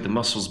also the way the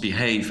muscles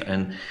behave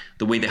and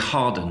the way they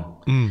harden.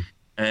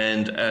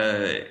 And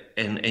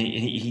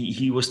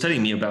he was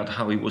telling me about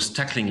how he was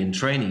tackling in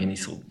training, and he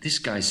thought, this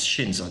guy's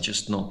shins are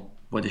just not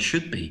where they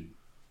should be.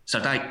 So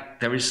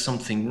there is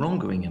something wrong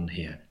going on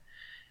here.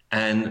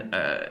 And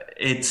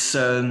it's...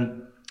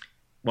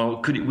 Well,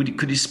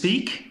 could he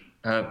speak?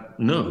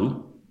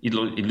 No. He'd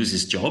lose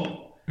his job.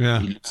 Yeah.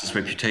 He'd lose his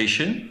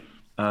reputation,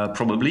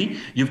 probably.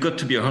 You've got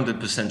to be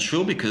 100%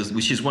 sure,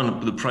 which is one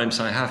of the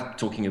primes I have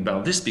talking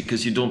about this,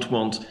 because you don't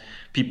want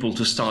people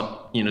to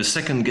start,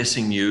 second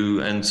guessing you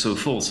and so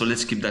forth. So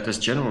let's keep that as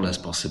general as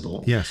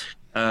possible. Yes.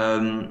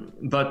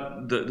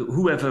 But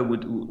whoever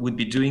would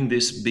be doing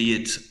this, be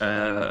it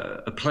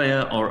a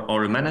player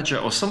or a manager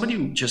or somebody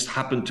who just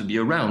happened to be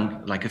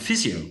around, like a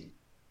physio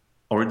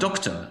or a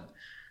doctor,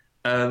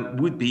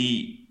 would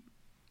be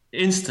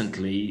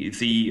instantly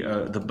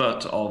the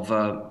butt of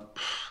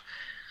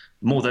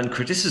more than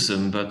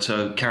criticism, but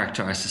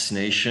character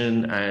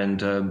assassination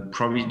and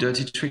probably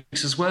dirty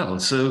tricks as well.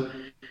 So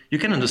you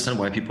can understand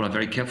why people are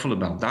very careful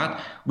about that,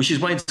 which is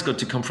why it's got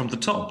to come from the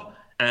top.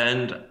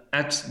 And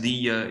at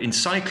the in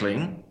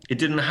cycling, it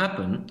didn't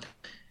happen.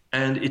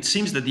 And it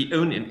seems that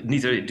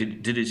neither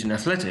did it in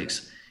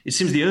athletics. It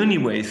seems the only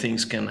way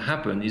things can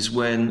happen is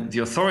when the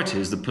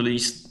authorities, the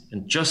police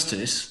and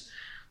justice,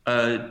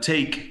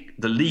 take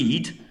the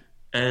lead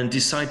and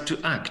decide to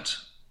act.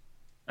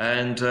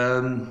 And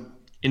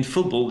in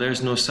football,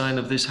 there's no sign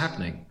of this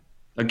happening.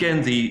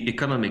 Again, the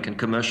economic and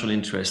commercial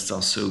interests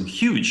are so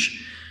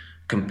huge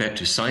compared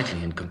to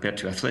cycling and compared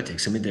to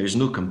athletics. I mean, there is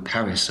no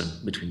comparison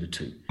between the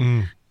two.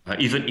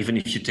 Even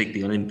if you take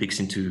the Olympics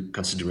into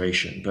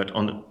consideration, but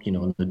on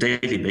a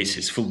daily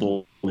basis,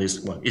 football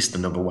is the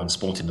number one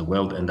sport in the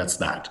world, and that's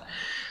that.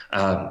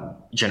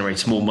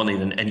 Generates more money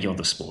than any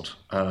other sport,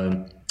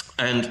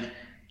 and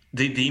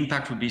the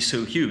impact would be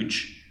so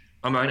huge.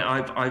 I mean,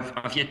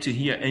 I've yet to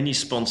hear any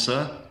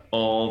sponsor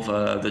of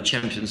the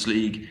Champions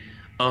League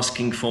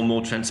asking for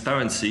more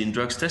transparency in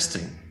drugs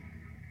testing.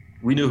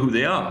 We know who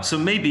they are, so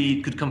maybe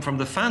it could come from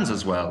the fans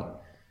as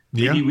well.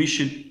 Maybe we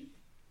should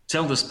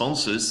tell the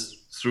sponsors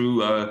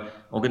through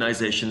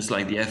organizations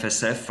like the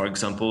FSF, for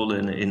example,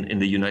 in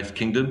the United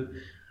Kingdom,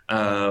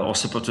 or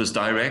Supporters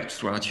Direct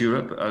throughout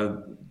Europe,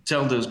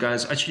 tell those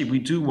guys, actually, we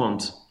do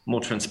want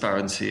more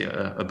transparency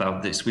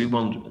about this. We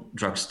want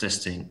drugs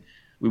testing.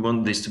 We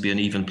want this to be an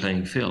even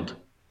playing field.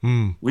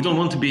 We don't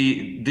want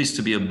this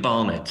to be a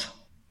barnet,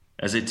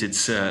 as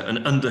it's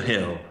an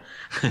underhill.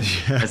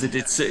 As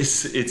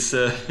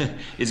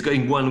it's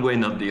going one way,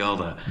 not the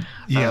other.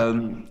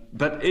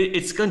 But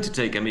it's going to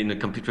take, a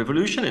complete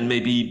revolution, and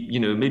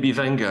maybe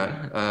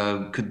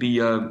Wenger could be,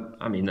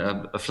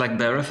 a flag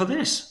bearer for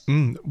this.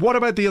 What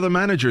about the other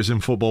managers in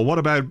football? What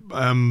about,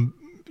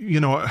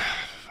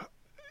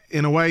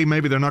 in a way,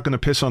 maybe they're not going to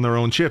piss on their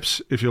own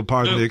chips, if you'll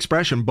pardon the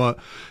expression. But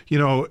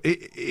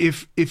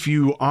if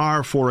you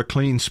are for a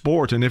clean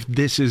sport, and if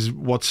this is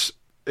what's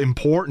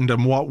important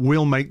and what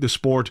will make the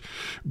sport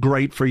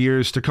great for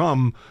years to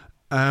come,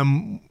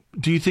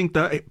 do you think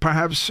that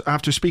perhaps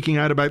after speaking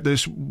out about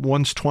this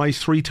once,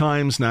 twice, three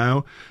times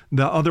now,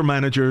 the other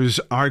managers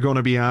are going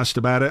to be asked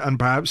about it, and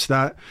perhaps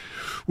that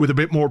with a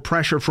bit more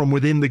pressure from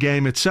within the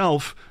game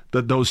itself,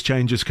 that those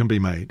changes can be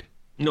made?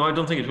 No, I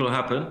don't think it will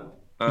happen.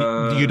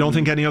 You don't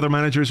think any other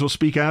managers will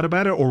speak out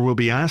about it or will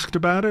be asked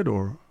about it?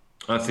 Or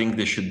I think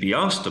they should be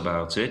asked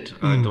about it.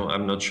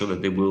 I'm not sure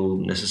that they will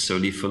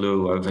necessarily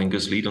follow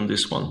Wenger's lead on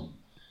this one.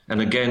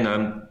 And again,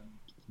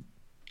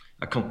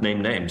 I can't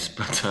name names,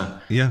 but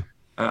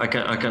I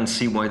can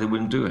see why they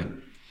wouldn't do it.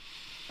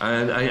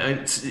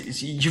 And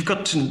you've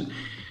got to,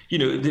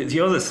 the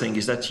other thing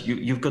is that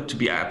you've got to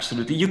be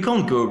absolutely, you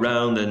can't go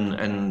around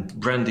and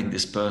branding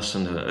this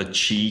person a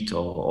cheat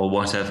or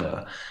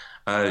whatever.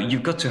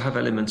 You've got to have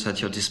elements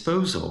at your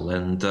disposal.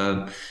 And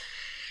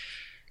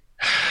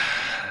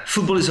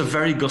football is a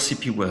very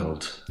gossipy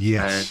world.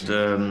 Yes.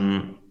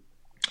 And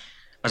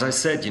as I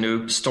said,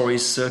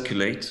 stories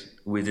circulate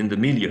within the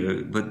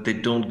milieu, but they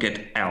don't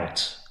get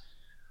out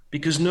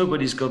because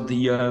nobody's got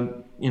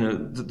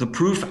the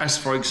proof. As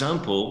for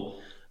example,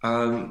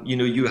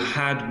 you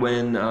had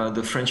when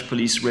the French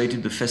police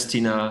raided the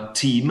Festina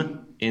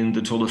team in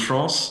the Tour de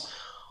France,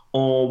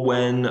 or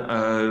when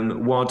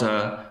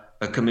WADA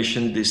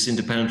commissioned this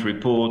independent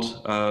report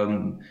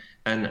and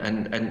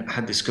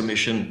had this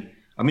commission.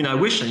 I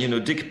wish,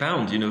 Dick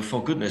Pound,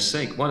 for goodness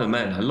sake, what a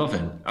man, I love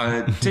him.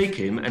 Take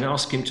him and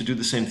ask him to do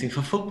the same thing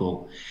for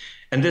football.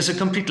 And there's a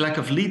complete lack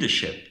of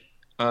leadership,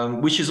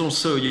 which is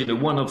also,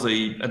 one of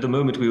at the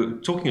moment we were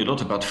talking a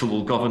lot about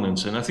football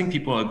governance. And I think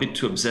people are a bit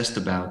too obsessed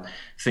about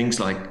things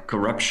like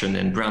corruption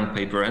and brown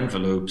paper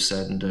envelopes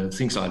and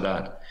things like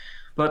that.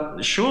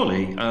 But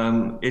surely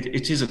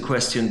it is a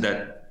question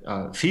that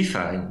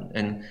FIFA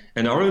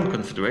and our own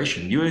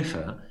confederation,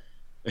 UEFA,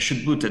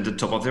 should put at the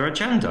top of their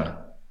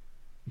agenda.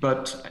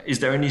 But is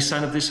there any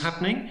sign of this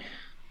happening?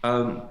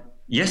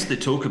 Yes, they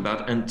talk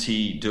about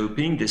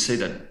anti-doping. They say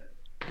that,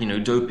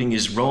 doping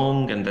is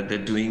wrong and that they're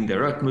doing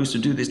their utmost to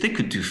do this. They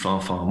could do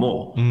far, far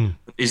more.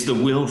 Is the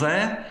will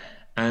there?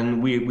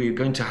 And we're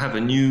going to have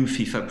a new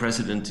FIFA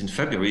president in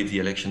February. The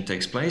election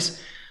takes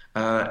place.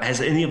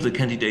 Has any of the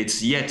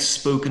candidates yet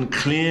spoken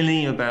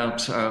clearly about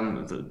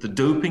the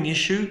doping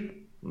issue?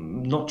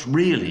 Not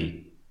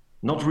really.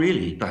 Not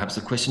really. Perhaps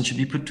the question should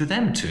be put to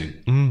them too.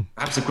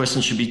 Perhaps the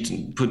question should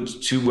be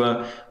put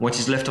to what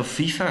is left of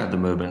FIFA at the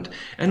moment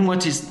and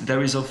what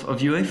there is of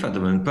UEFA at the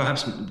moment.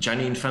 Perhaps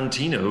Gianni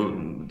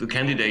Infantino, the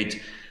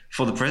candidate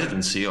for the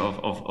presidency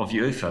of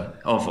UEFA,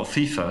 of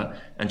FIFA,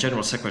 and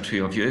General Secretary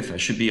of UEFA,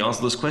 should be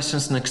asked those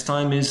questions next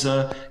time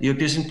he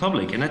appears in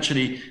public. And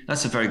actually,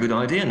 that's a very good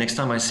idea. Next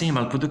time I see him,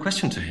 I'll put the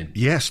question to him.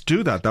 Yes,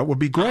 do that. That would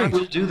be great. I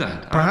will do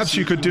that. Perhaps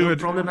you could do no it.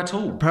 Problem at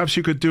all. Perhaps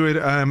you could do it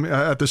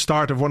at the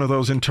start of one of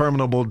those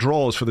interminable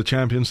draws for the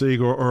Champions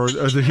League or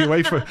the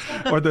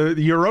UEFA or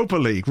the Europa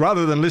League,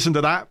 rather than listen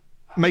to that.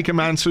 Make him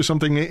answer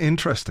something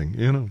interesting,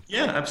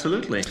 Yeah,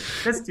 absolutely.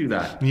 Let's do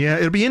that. Yeah,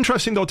 it'll be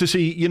interesting though to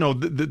see,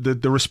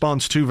 the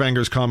response to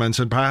Wenger's comments,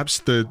 and perhaps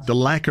the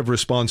lack of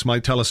response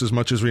might tell us as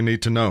much as we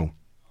need to know.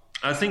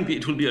 I think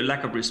it will be a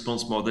lack of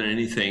response more than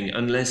anything,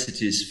 unless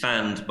it is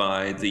fanned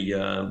by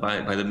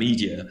the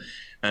media.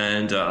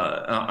 And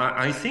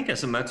I think,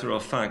 as a matter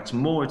of fact,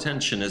 more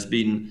attention has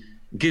been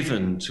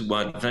given to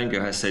what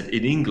Wenger has said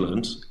in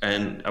England,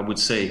 and I would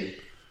say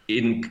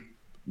in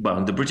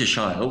the British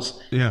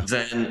Isles, Yeah.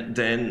 than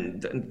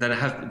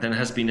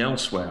has been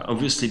elsewhere.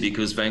 Obviously,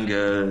 because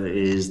Wenger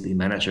is the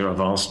manager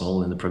of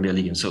Arsenal in the Premier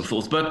League and so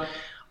forth. But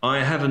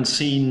I haven't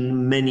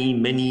seen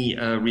many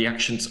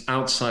reactions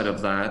outside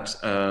of that,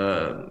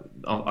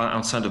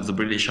 outside of the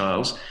British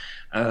Isles.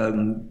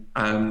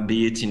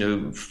 Be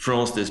it,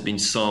 France, there's been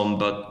some,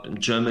 but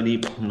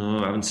Germany,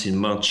 no, I haven't seen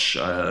much.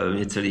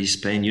 Italy,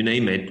 Spain, you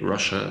name it,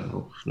 Russia,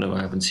 no,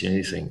 I haven't seen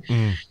anything.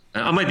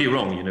 I might be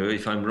wrong,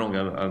 if I'm wrong,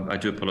 I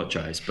do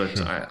apologize, but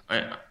sure.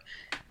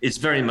 It's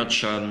very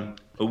much a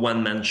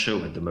one-man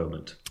show at the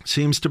moment.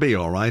 Seems to be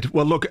all right.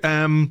 Well, look,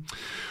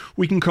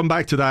 we can come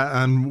back to that,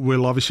 and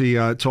we'll obviously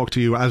talk to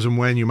you as and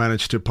when you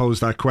manage to pose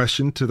that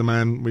question to the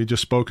man we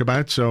just spoke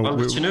about. So I'll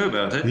let you know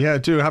about it. Yeah,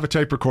 do have a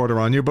tape recorder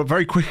on you. But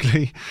very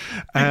quickly,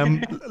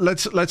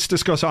 let's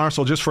discuss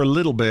Arsenal just for a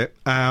little bit.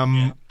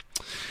 The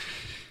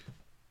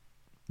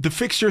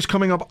fixtures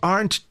coming up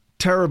aren't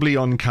terribly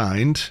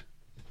unkind.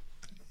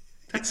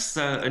 That's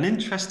an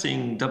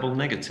interesting double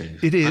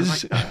negative. It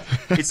is. I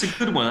like that. It's a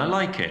good one. I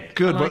like it.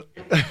 Good,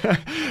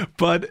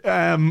 but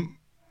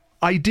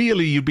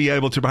ideally, you'd be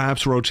able to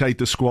perhaps rotate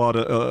the squad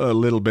a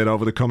little bit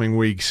over the coming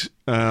weeks.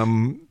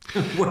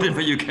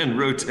 Whatever you can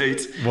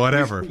rotate.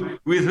 Whatever.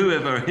 With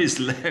whoever is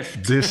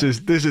left. This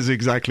is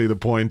exactly the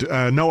point.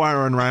 No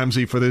Aaron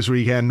Ramsey for this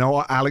weekend.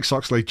 No Alex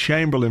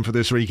Oxlade-Chamberlain for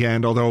this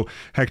weekend, although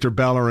Hector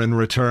Bellerin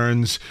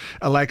returns.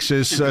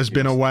 Alexis has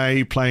been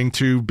away playing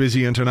 2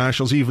 busy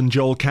internationals. Even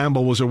Joel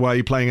Campbell was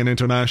away playing an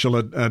international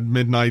at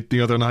midnight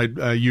the other night,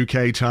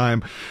 UK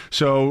time.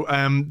 So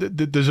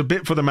there's a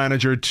bit for the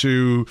manager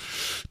to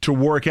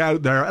work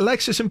out there.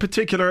 Alexis in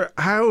particular,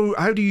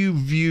 how do you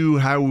view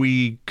how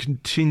we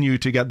continue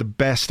to get the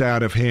best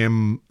out of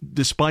him,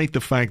 despite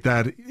the fact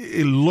that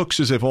it looks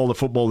as if all the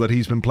football that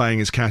he's been playing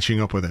is catching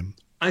up with him?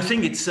 I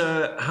think it's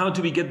how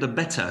do we get the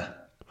better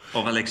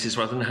of Alexis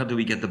rather than how do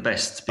we get the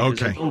best?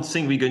 Because I don't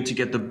think we're going to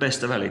get the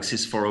best of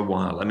Alexis for a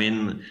while. I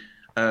mean,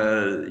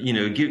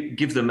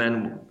 give the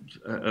man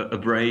a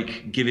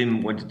break, give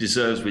him what he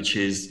deserves, which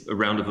is a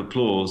round of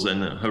applause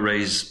and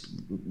hoorays,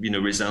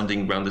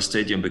 resounding around the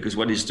stadium, because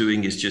what he's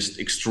doing is just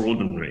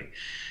extraordinary.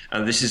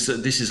 And this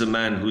is a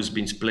man who's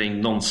been playing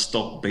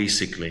non-stop,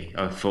 basically,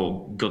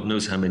 for God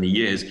knows how many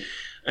years,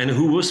 and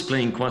who was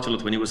playing quite a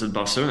lot when he was at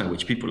Barcelona,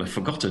 which people have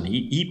forgotten.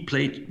 He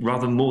played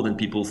rather more than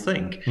people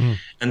think.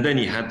 And then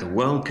he had the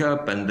World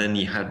Cup, and then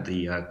he had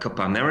the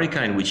Copa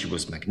America, in which he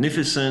was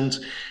magnificent.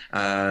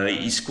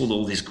 He scored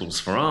all these goals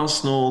for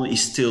Arsenal.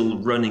 He's still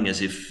running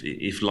as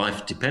if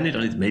life depended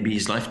on it. Maybe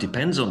his life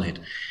depends on it.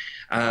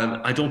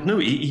 I don't know.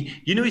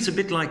 It's a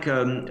bit like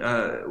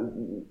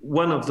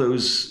one of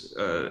those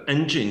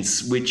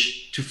engines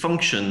which, to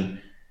function,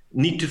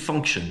 need to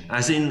function.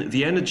 As in,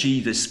 the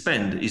energy they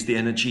spend is the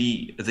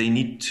energy they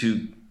need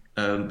to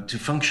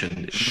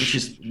function, which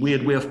is a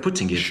weird way of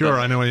putting it. Sure,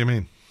 I know what you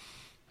mean.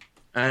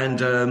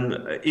 And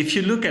if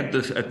you look at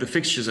the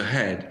fixtures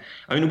ahead,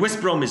 I mean,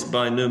 West Brom is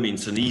by no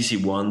means an easy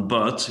one,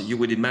 but you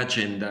would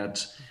imagine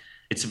that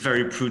it's a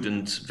very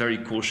prudent, very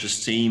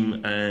cautious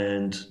team,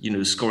 and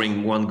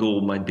scoring 1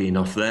 goal might be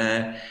enough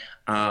there.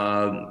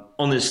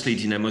 Honestly,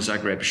 Dinamo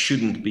Zagreb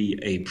shouldn't be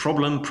a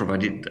problem,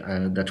 provided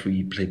that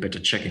we play better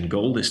check in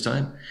goal this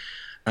time.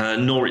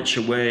 Norwich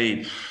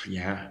away,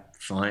 yeah,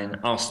 fine.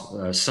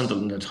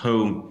 Sunderland at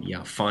home,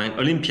 yeah, fine.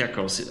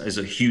 Olympiacos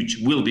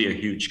will be a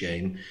huge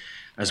game,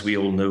 as we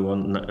all know,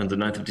 on the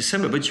 9th of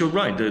December. But you're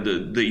right,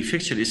 the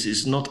fixture list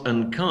is not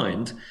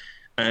unkind.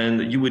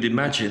 And you would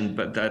imagine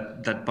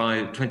that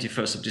by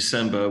 21st of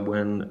December,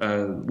 when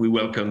we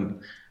welcome,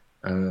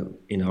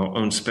 in our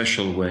own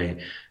special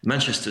way,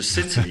 Manchester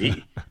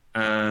City,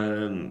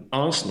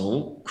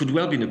 Arsenal could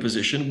well be in a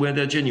position where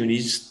they're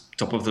genuinely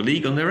top of the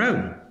league on their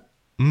own.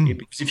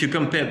 Because if you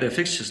compare their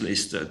fixtures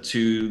list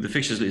to the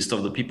fixtures list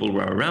of the people who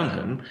are around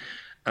them,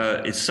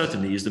 it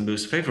certainly is the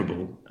most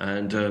favourable.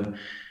 And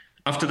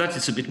after that,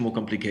 it's a bit more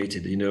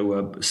complicated.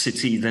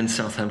 City, then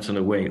Southampton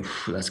away.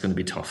 That's going to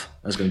be tough.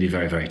 That's going to be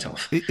very, very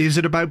tough. Is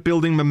it about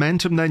building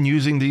momentum then,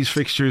 using these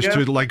fixtures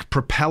to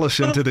propel us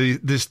into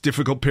this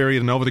difficult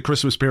period? And over the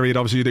Christmas period,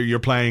 obviously, you're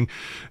playing,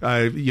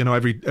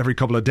 every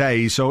couple of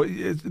days. So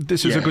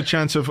this is a good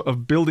chance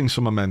of building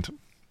some momentum.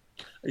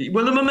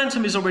 Well, the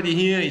momentum is already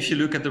here. If you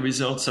look at the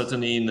results,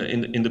 certainly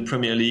in the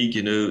Premier League,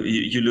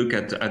 you look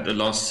at the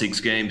last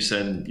 6 games,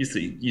 and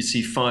you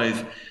see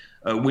 5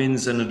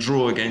 wins and a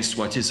draw against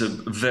what is a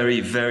very,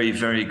 very,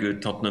 very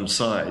good Tottenham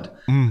side.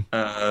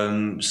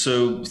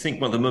 So I think,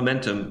 the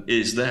momentum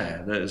is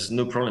there. There's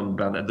no problem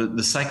about that.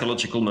 The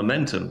psychological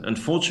momentum,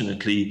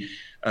 unfortunately,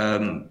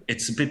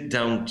 it's a bit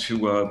down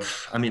to,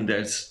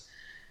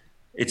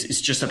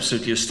 it's just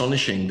absolutely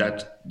astonishing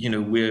that,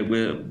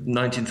 we're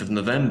 19th of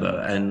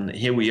November, and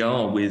here we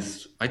are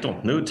with,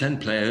 10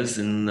 players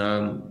in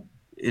the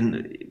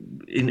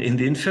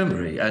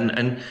infirmary,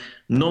 and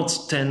not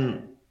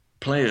 10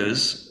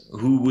 players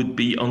who would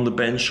be on the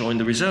bench or in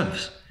the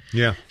reserves.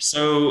 Yeah.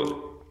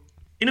 So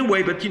In a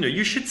way, but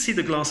you should see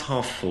the glass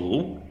half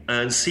full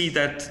and see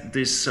that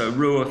this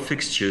row of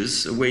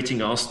fixtures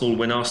awaiting Arsenal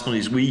when Arsenal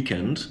is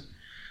weakened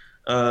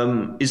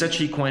is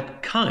actually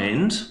quite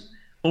kind,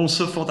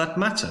 also for that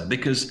matter.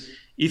 Because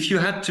if you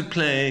had to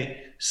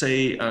play,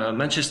 say,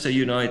 Manchester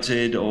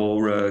United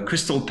or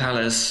Crystal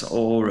Palace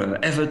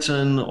or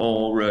Everton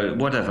or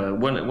whatever,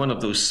 one of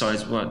those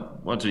sides who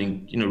are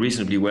doing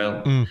reasonably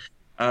well,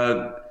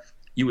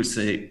 you would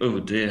say,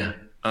 oh dear,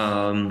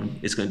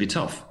 it's going to be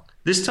tough.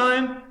 This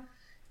time,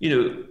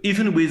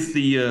 even with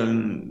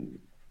the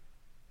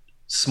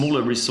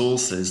smaller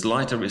resources,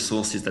 lighter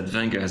resources that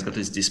Wenger has got at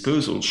his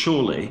disposal,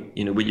 surely,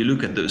 when you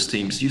look at those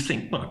teams, you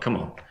think, well, come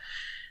on.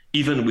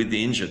 Even with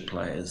the injured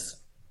players,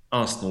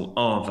 Arsenal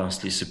are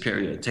vastly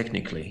superior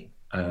technically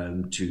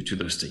to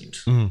those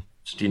teams.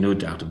 There's no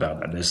doubt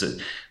about that.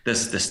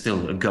 There's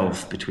still a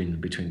gulf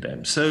between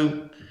them.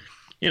 So,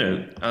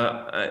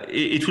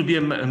 it would be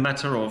a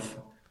matter of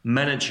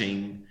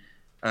managing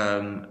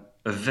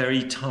a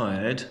very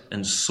tired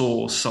and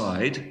sore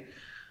side.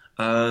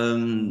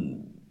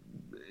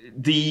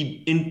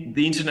 The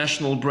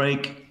international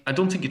break, I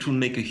don't think it will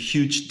make a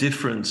huge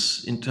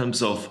difference in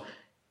terms of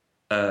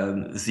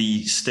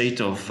the state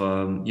of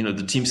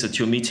the teams that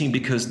you're meeting,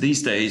 because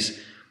these days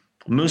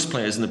most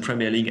players in the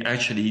Premier League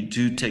actually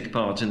do take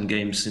part in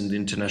games in the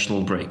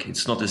international break.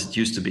 It's not as it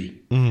used to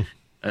be. And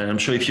I'm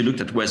sure if you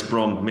looked at West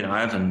Brom, I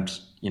haven't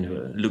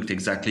looked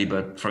exactly,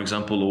 but for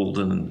example, all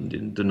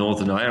the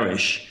Northern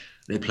Irish,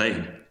 they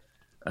played,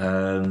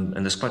 and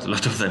there's quite a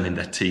lot of them in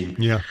that team.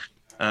 Yeah.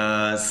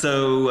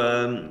 So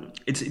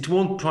it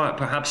won't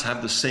perhaps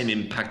have the same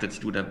impact that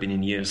it would have been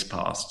in years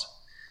past.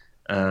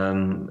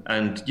 And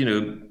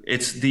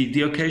it's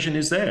the occasion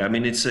is there.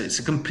 It's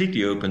a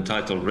completely open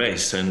title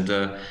race, and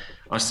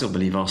I still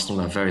believe Arsenal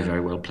are very,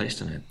 very well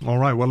placed in it. All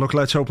right. Well, look,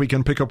 let's hope we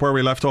can pick up where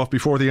we left off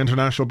before the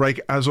international break.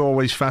 As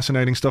always,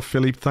 fascinating stuff,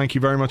 Philippe. Thank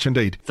you very much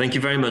indeed. Thank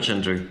you very much,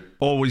 Andrew.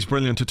 Always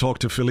brilliant to talk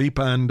to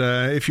Philippe, and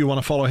if you want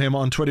to follow him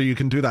on Twitter, you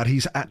can do that.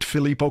 He's at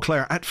Philippe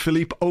Auclair, at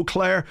Philippe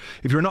Auclair.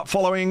 If you're not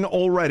following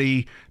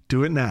already,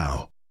 do it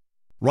now.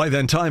 Right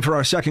then, time for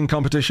our second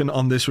competition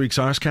on this week's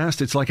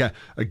Arsecast. It's like a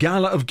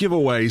gala of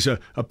giveaways,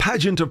 a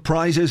pageant of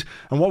prizes,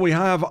 and what we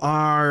have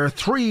are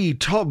 3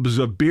 tubs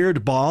of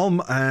beard balm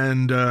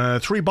and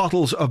 3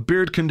 bottles of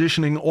beard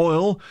conditioning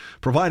oil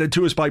provided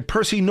to us by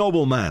Percy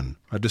Nobleman.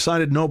 I've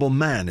decided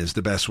Nobleman is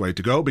the best way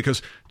to go because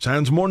it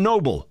sounds more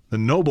noble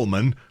than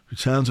Nobleman,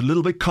 which sounds a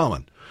little bit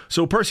common.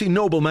 So Percy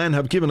Nobleman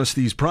have given us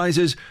these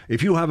prizes.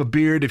 If you have a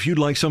beard, if you'd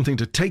like something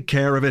to take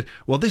care of it,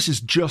 well, this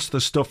is just the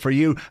stuff for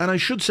you. And I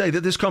should say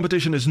that this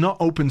competition is not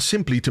open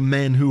simply to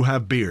men who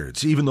have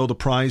beards, even though the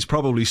prize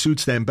probably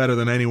suits them better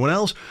than anyone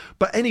else.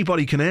 But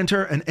anybody can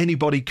enter and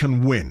anybody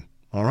can win.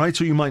 All right,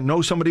 so you might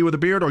know somebody with a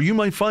beard, or you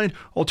might find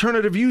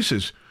alternative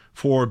uses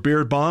for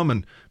beard balm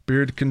and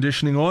beard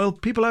conditioning oil.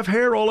 People have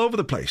hair all over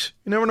the place.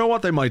 You never know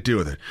what they might do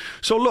with it.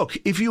 So look,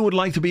 if you would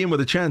like to be in with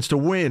a chance to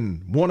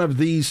win one of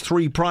these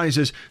 3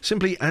 prizes,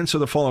 simply answer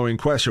the following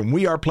question.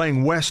 We are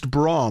playing West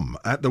Brom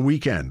at the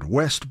weekend.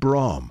 West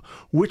Brom.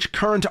 Which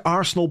current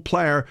Arsenal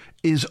player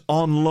is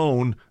on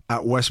loan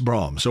at West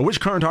Brom? So which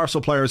current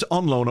Arsenal player is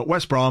on loan at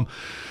West Brom?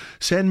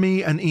 Send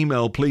me an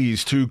email,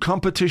 please, to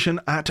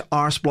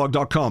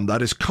competition@arsblog.com.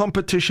 That is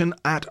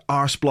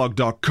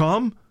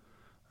competition@arsblog.com.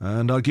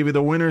 And I'll give you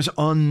the winners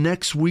on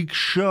next week's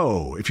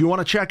show. If you want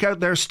to check out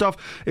their stuff,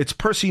 it's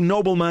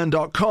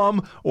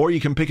percynobleman.com, or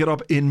you can pick it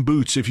up in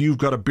Boots. If you've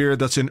got a beard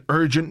that's in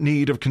urgent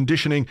need of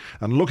conditioning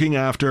and looking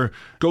after,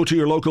 go to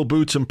your local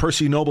Boots and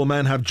Percy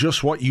Nobleman have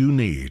just what you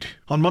need.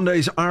 On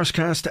Monday's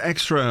Arsecast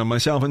Extra,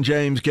 myself and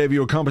James gave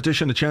you a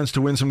competition, a chance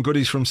to win some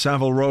goodies from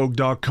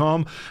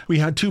SavileRogue.com. We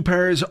had 2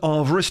 pairs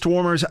of wrist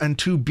warmers and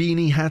 2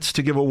 beanie hats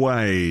to give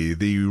away.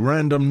 The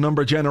random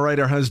number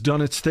generator has done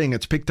its thing.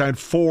 It's picked out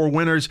 4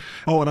 winners.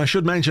 Oh, and I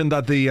should mention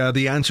that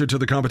the answer to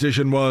the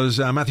competition was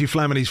Matthew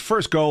Flamini's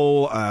first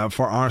goal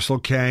for Arsenal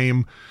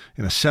came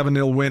in a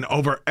 7-0 win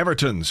over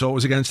Everton. So it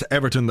was against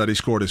Everton that he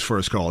scored his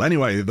first goal.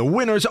 Anyway, the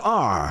winners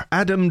are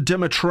Adam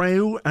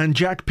Demetreu and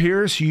Jack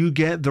Pearce. You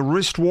get the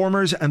wrist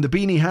warmers, and the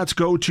beanie hats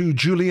go to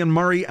Julian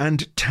Murray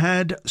and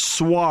Tad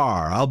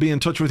Swar. I'll be in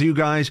touch with you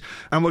guys,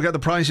 and we'll get the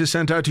prizes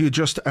sent out to you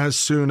just as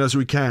soon as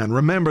we can.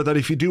 Remember that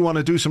if you do want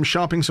to do some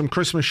shopping, some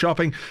Christmas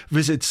shopping,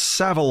 visit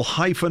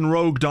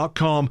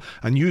savile-rogue.com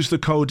and use the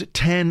code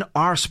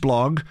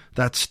 10ARSBLOG.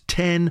 That's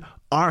 10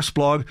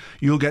 Arseblog.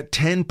 You'll get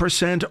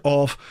 10%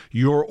 off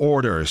your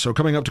order. So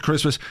coming up to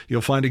Christmas, you'll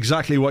find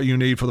exactly what you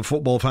need for the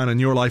football fan in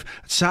your life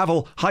at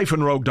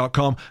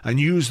savile-rogue.com and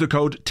use the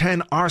code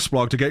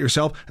 10Arseblog to get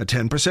yourself a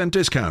 10%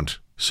 discount.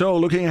 So,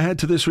 looking ahead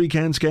to this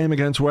weekend's game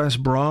against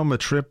West Brom, a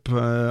trip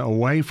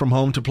away from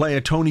home to play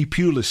a Tony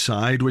Pulis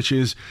side, which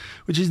is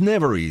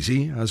never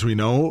easy, as we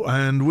know,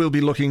 and we'll be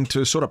looking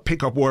to sort of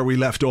pick up where we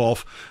left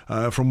off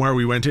from where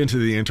we went into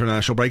the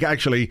international break.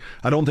 Actually,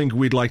 I don't think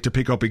we'd like to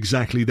pick up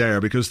exactly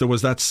there, because there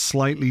was that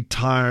slightly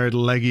tired,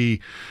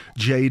 leggy,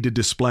 jaded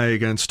display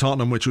against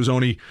Tottenham, which was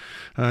only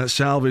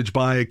salvaged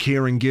by a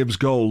Kieran Gibbs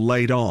goal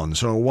late on,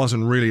 so it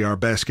wasn't really our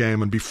best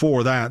game. And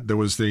before that, there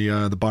was the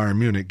Bayern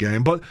Munich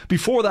game. But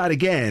before that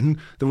again,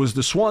 there was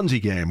the Swansea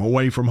game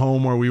away from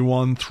home where we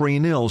won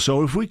 3-0.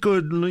 So if we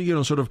could,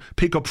 sort of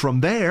pick up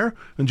from there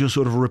and just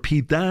sort of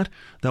repeat that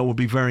would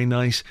be very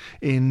nice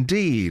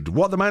indeed.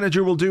 What the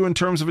manager will do in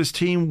terms of his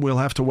team, we'll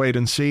have to wait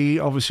and see.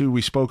 Obviously,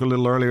 we spoke a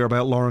little earlier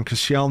about Laurent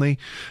Koscielny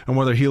and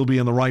whether he'll be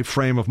in the right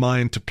frame of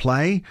mind to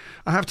play.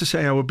 I have to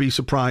say I would be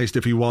surprised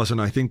if he wasn't.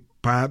 I think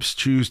perhaps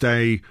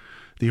Tuesday,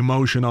 the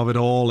emotion of it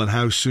all and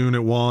how soon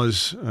it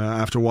was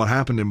after what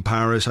happened in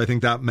Paris, I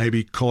think that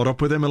maybe caught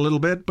up with him a little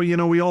bit. But,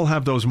 we all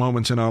have those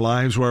moments in our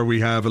lives where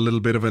we have a little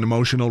bit of an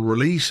emotional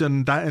release,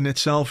 and that in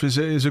itself is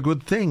a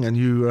good thing, and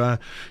you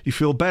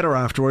feel better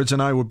afterwards.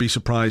 And I would be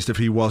surprised if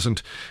he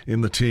wasn't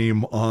in the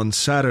team on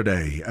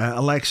Saturday.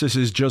 Alexis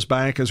is just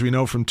back, as we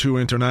know, from 2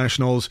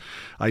 internationals.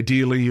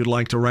 Ideally, you'd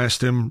like to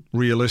rest him.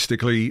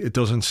 Realistically, it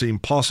doesn't seem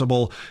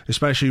possible,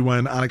 especially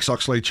when Alex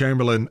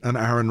Oxlade-Chamberlain and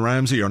Aaron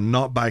Ramsey are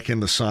not back in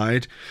the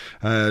side.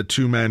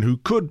 2 men who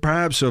could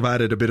perhaps have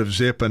added a bit of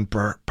zip and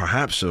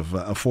perhaps have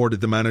afforded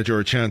the manager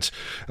a chance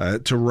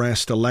to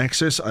rest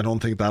Alexis. I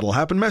don't think that'll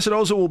happen. Mesut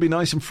Ozil will be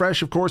nice and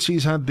fresh. Of course,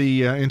 he's had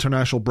the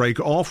international break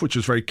off, which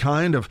was very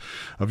kind of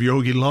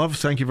Yogi Love.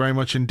 Thank you very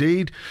much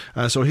indeed.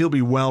 So he'll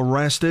be well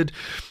rested.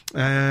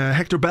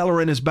 Hector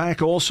Bellerin is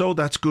back also.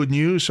 That's good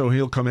news. So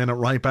he'll come in at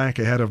right back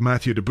ahead of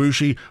Mathieu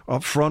Debuchy.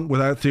 Up front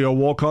without Theo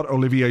Walcott,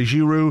 Olivier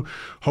Giroud,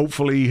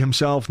 hopefully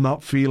himself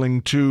not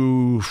feeling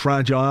too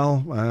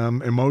fragile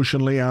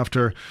emotionally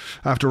after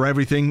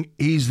everything.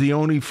 He's the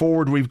only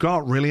forward we've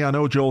got, really. I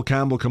know Joel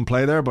Campbell can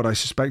play there, but I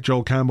suspect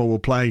Joel Campbell will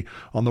play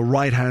on the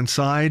right hand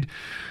side.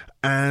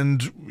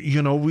 And,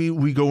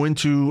 we go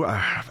into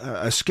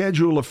a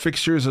schedule of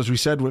fixtures, as we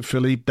said with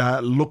Philippe,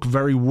 that look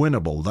very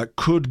winnable, that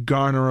could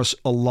garner us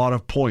a lot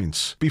of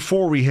points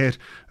before we hit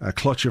a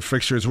clutch of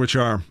fixtures which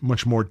are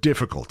much more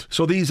difficult.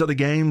 So these are the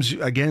games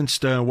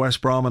against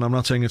West Brom, and I'm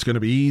not saying it's going to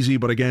be easy,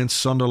 but against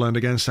Sunderland,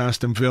 against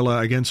Aston Villa,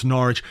 against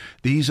Norwich,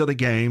 these are the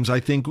games. I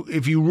think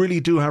if you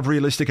really do have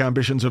realistic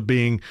ambitions of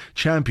being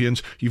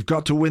champions, you've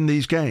got to win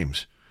these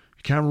games.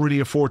 Can't really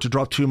afford to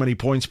drop too many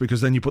points,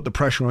 because then you put the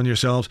pressure on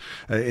yourselves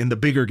in the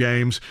bigger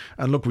games.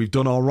 And look, we've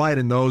done all right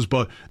in those,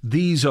 but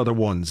these are the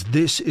ones.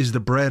 This is the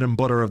bread and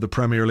butter of the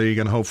Premier League,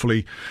 and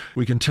hopefully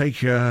we can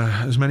take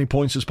as many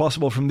points as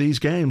possible from these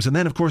games. And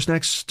then, of course,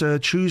 next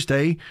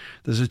Tuesday,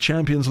 there's a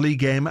Champions League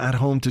game at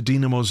home to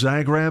Dinamo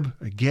Zagreb.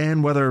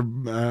 Again, whether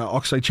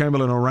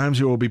Oxlade-Chamberlain or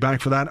Ramsey will be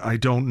back for that, I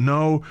don't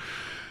know.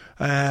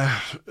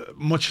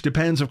 Much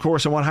depends, of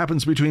course, on what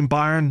happens between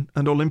Bayern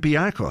and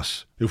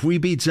Olympiacos. If we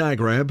beat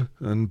Zagreb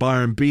and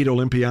Bayern beat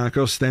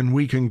Olympiacos, then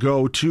we can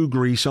go to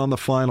Greece on the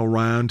final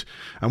round,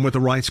 and with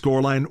the right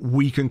scoreline,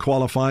 we can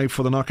qualify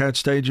for the knockout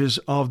stages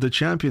of the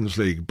Champions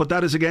League. But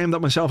that is a game that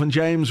myself and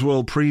James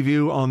will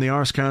preview on the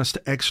Arsecast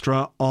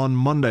Extra on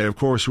Monday. Of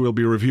course, we'll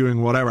be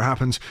reviewing whatever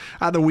happens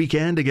at the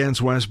weekend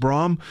against West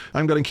Brom.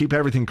 I'm going to keep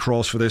everything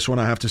crossed for this one,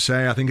 I have to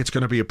say. I think it's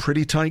going to be a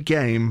pretty tight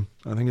game.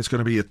 I think it's going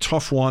to be a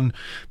tough one,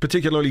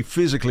 particularly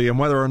physically, and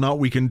whether or not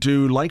we can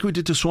do like we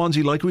did to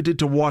Swansea, like we did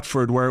to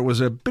Watford, where it was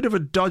a bit of a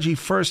dodgy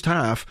first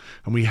half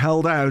and we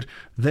held out,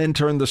 then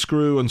turned the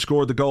screw and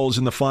scored the goals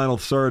in the final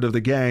third of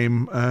the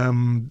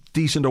game.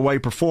 Decent away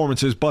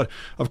performances, but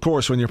of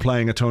course when you're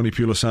playing a Tony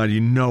Pulis side,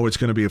 you know it's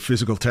going to be a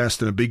physical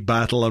test and a big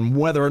battle, and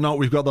whether or not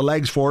we've got the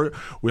legs for it,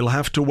 we'll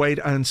have to wait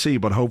and see,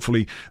 but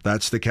hopefully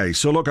that's the case.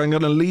 So look, I'm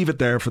going to leave it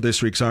there for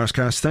this week's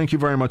Arsecast. Thank you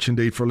very much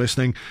indeed for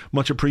listening.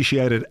 Much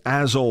appreciated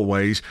as always.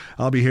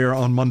 I'll be here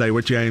on Monday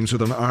with James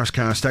with an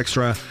Arsecast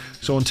Extra.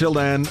 So until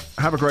then,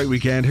 have a great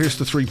weekend. Here's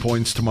the 3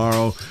 points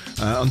tomorrow.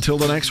 Until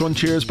the next one,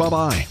 cheers, bye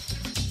bye.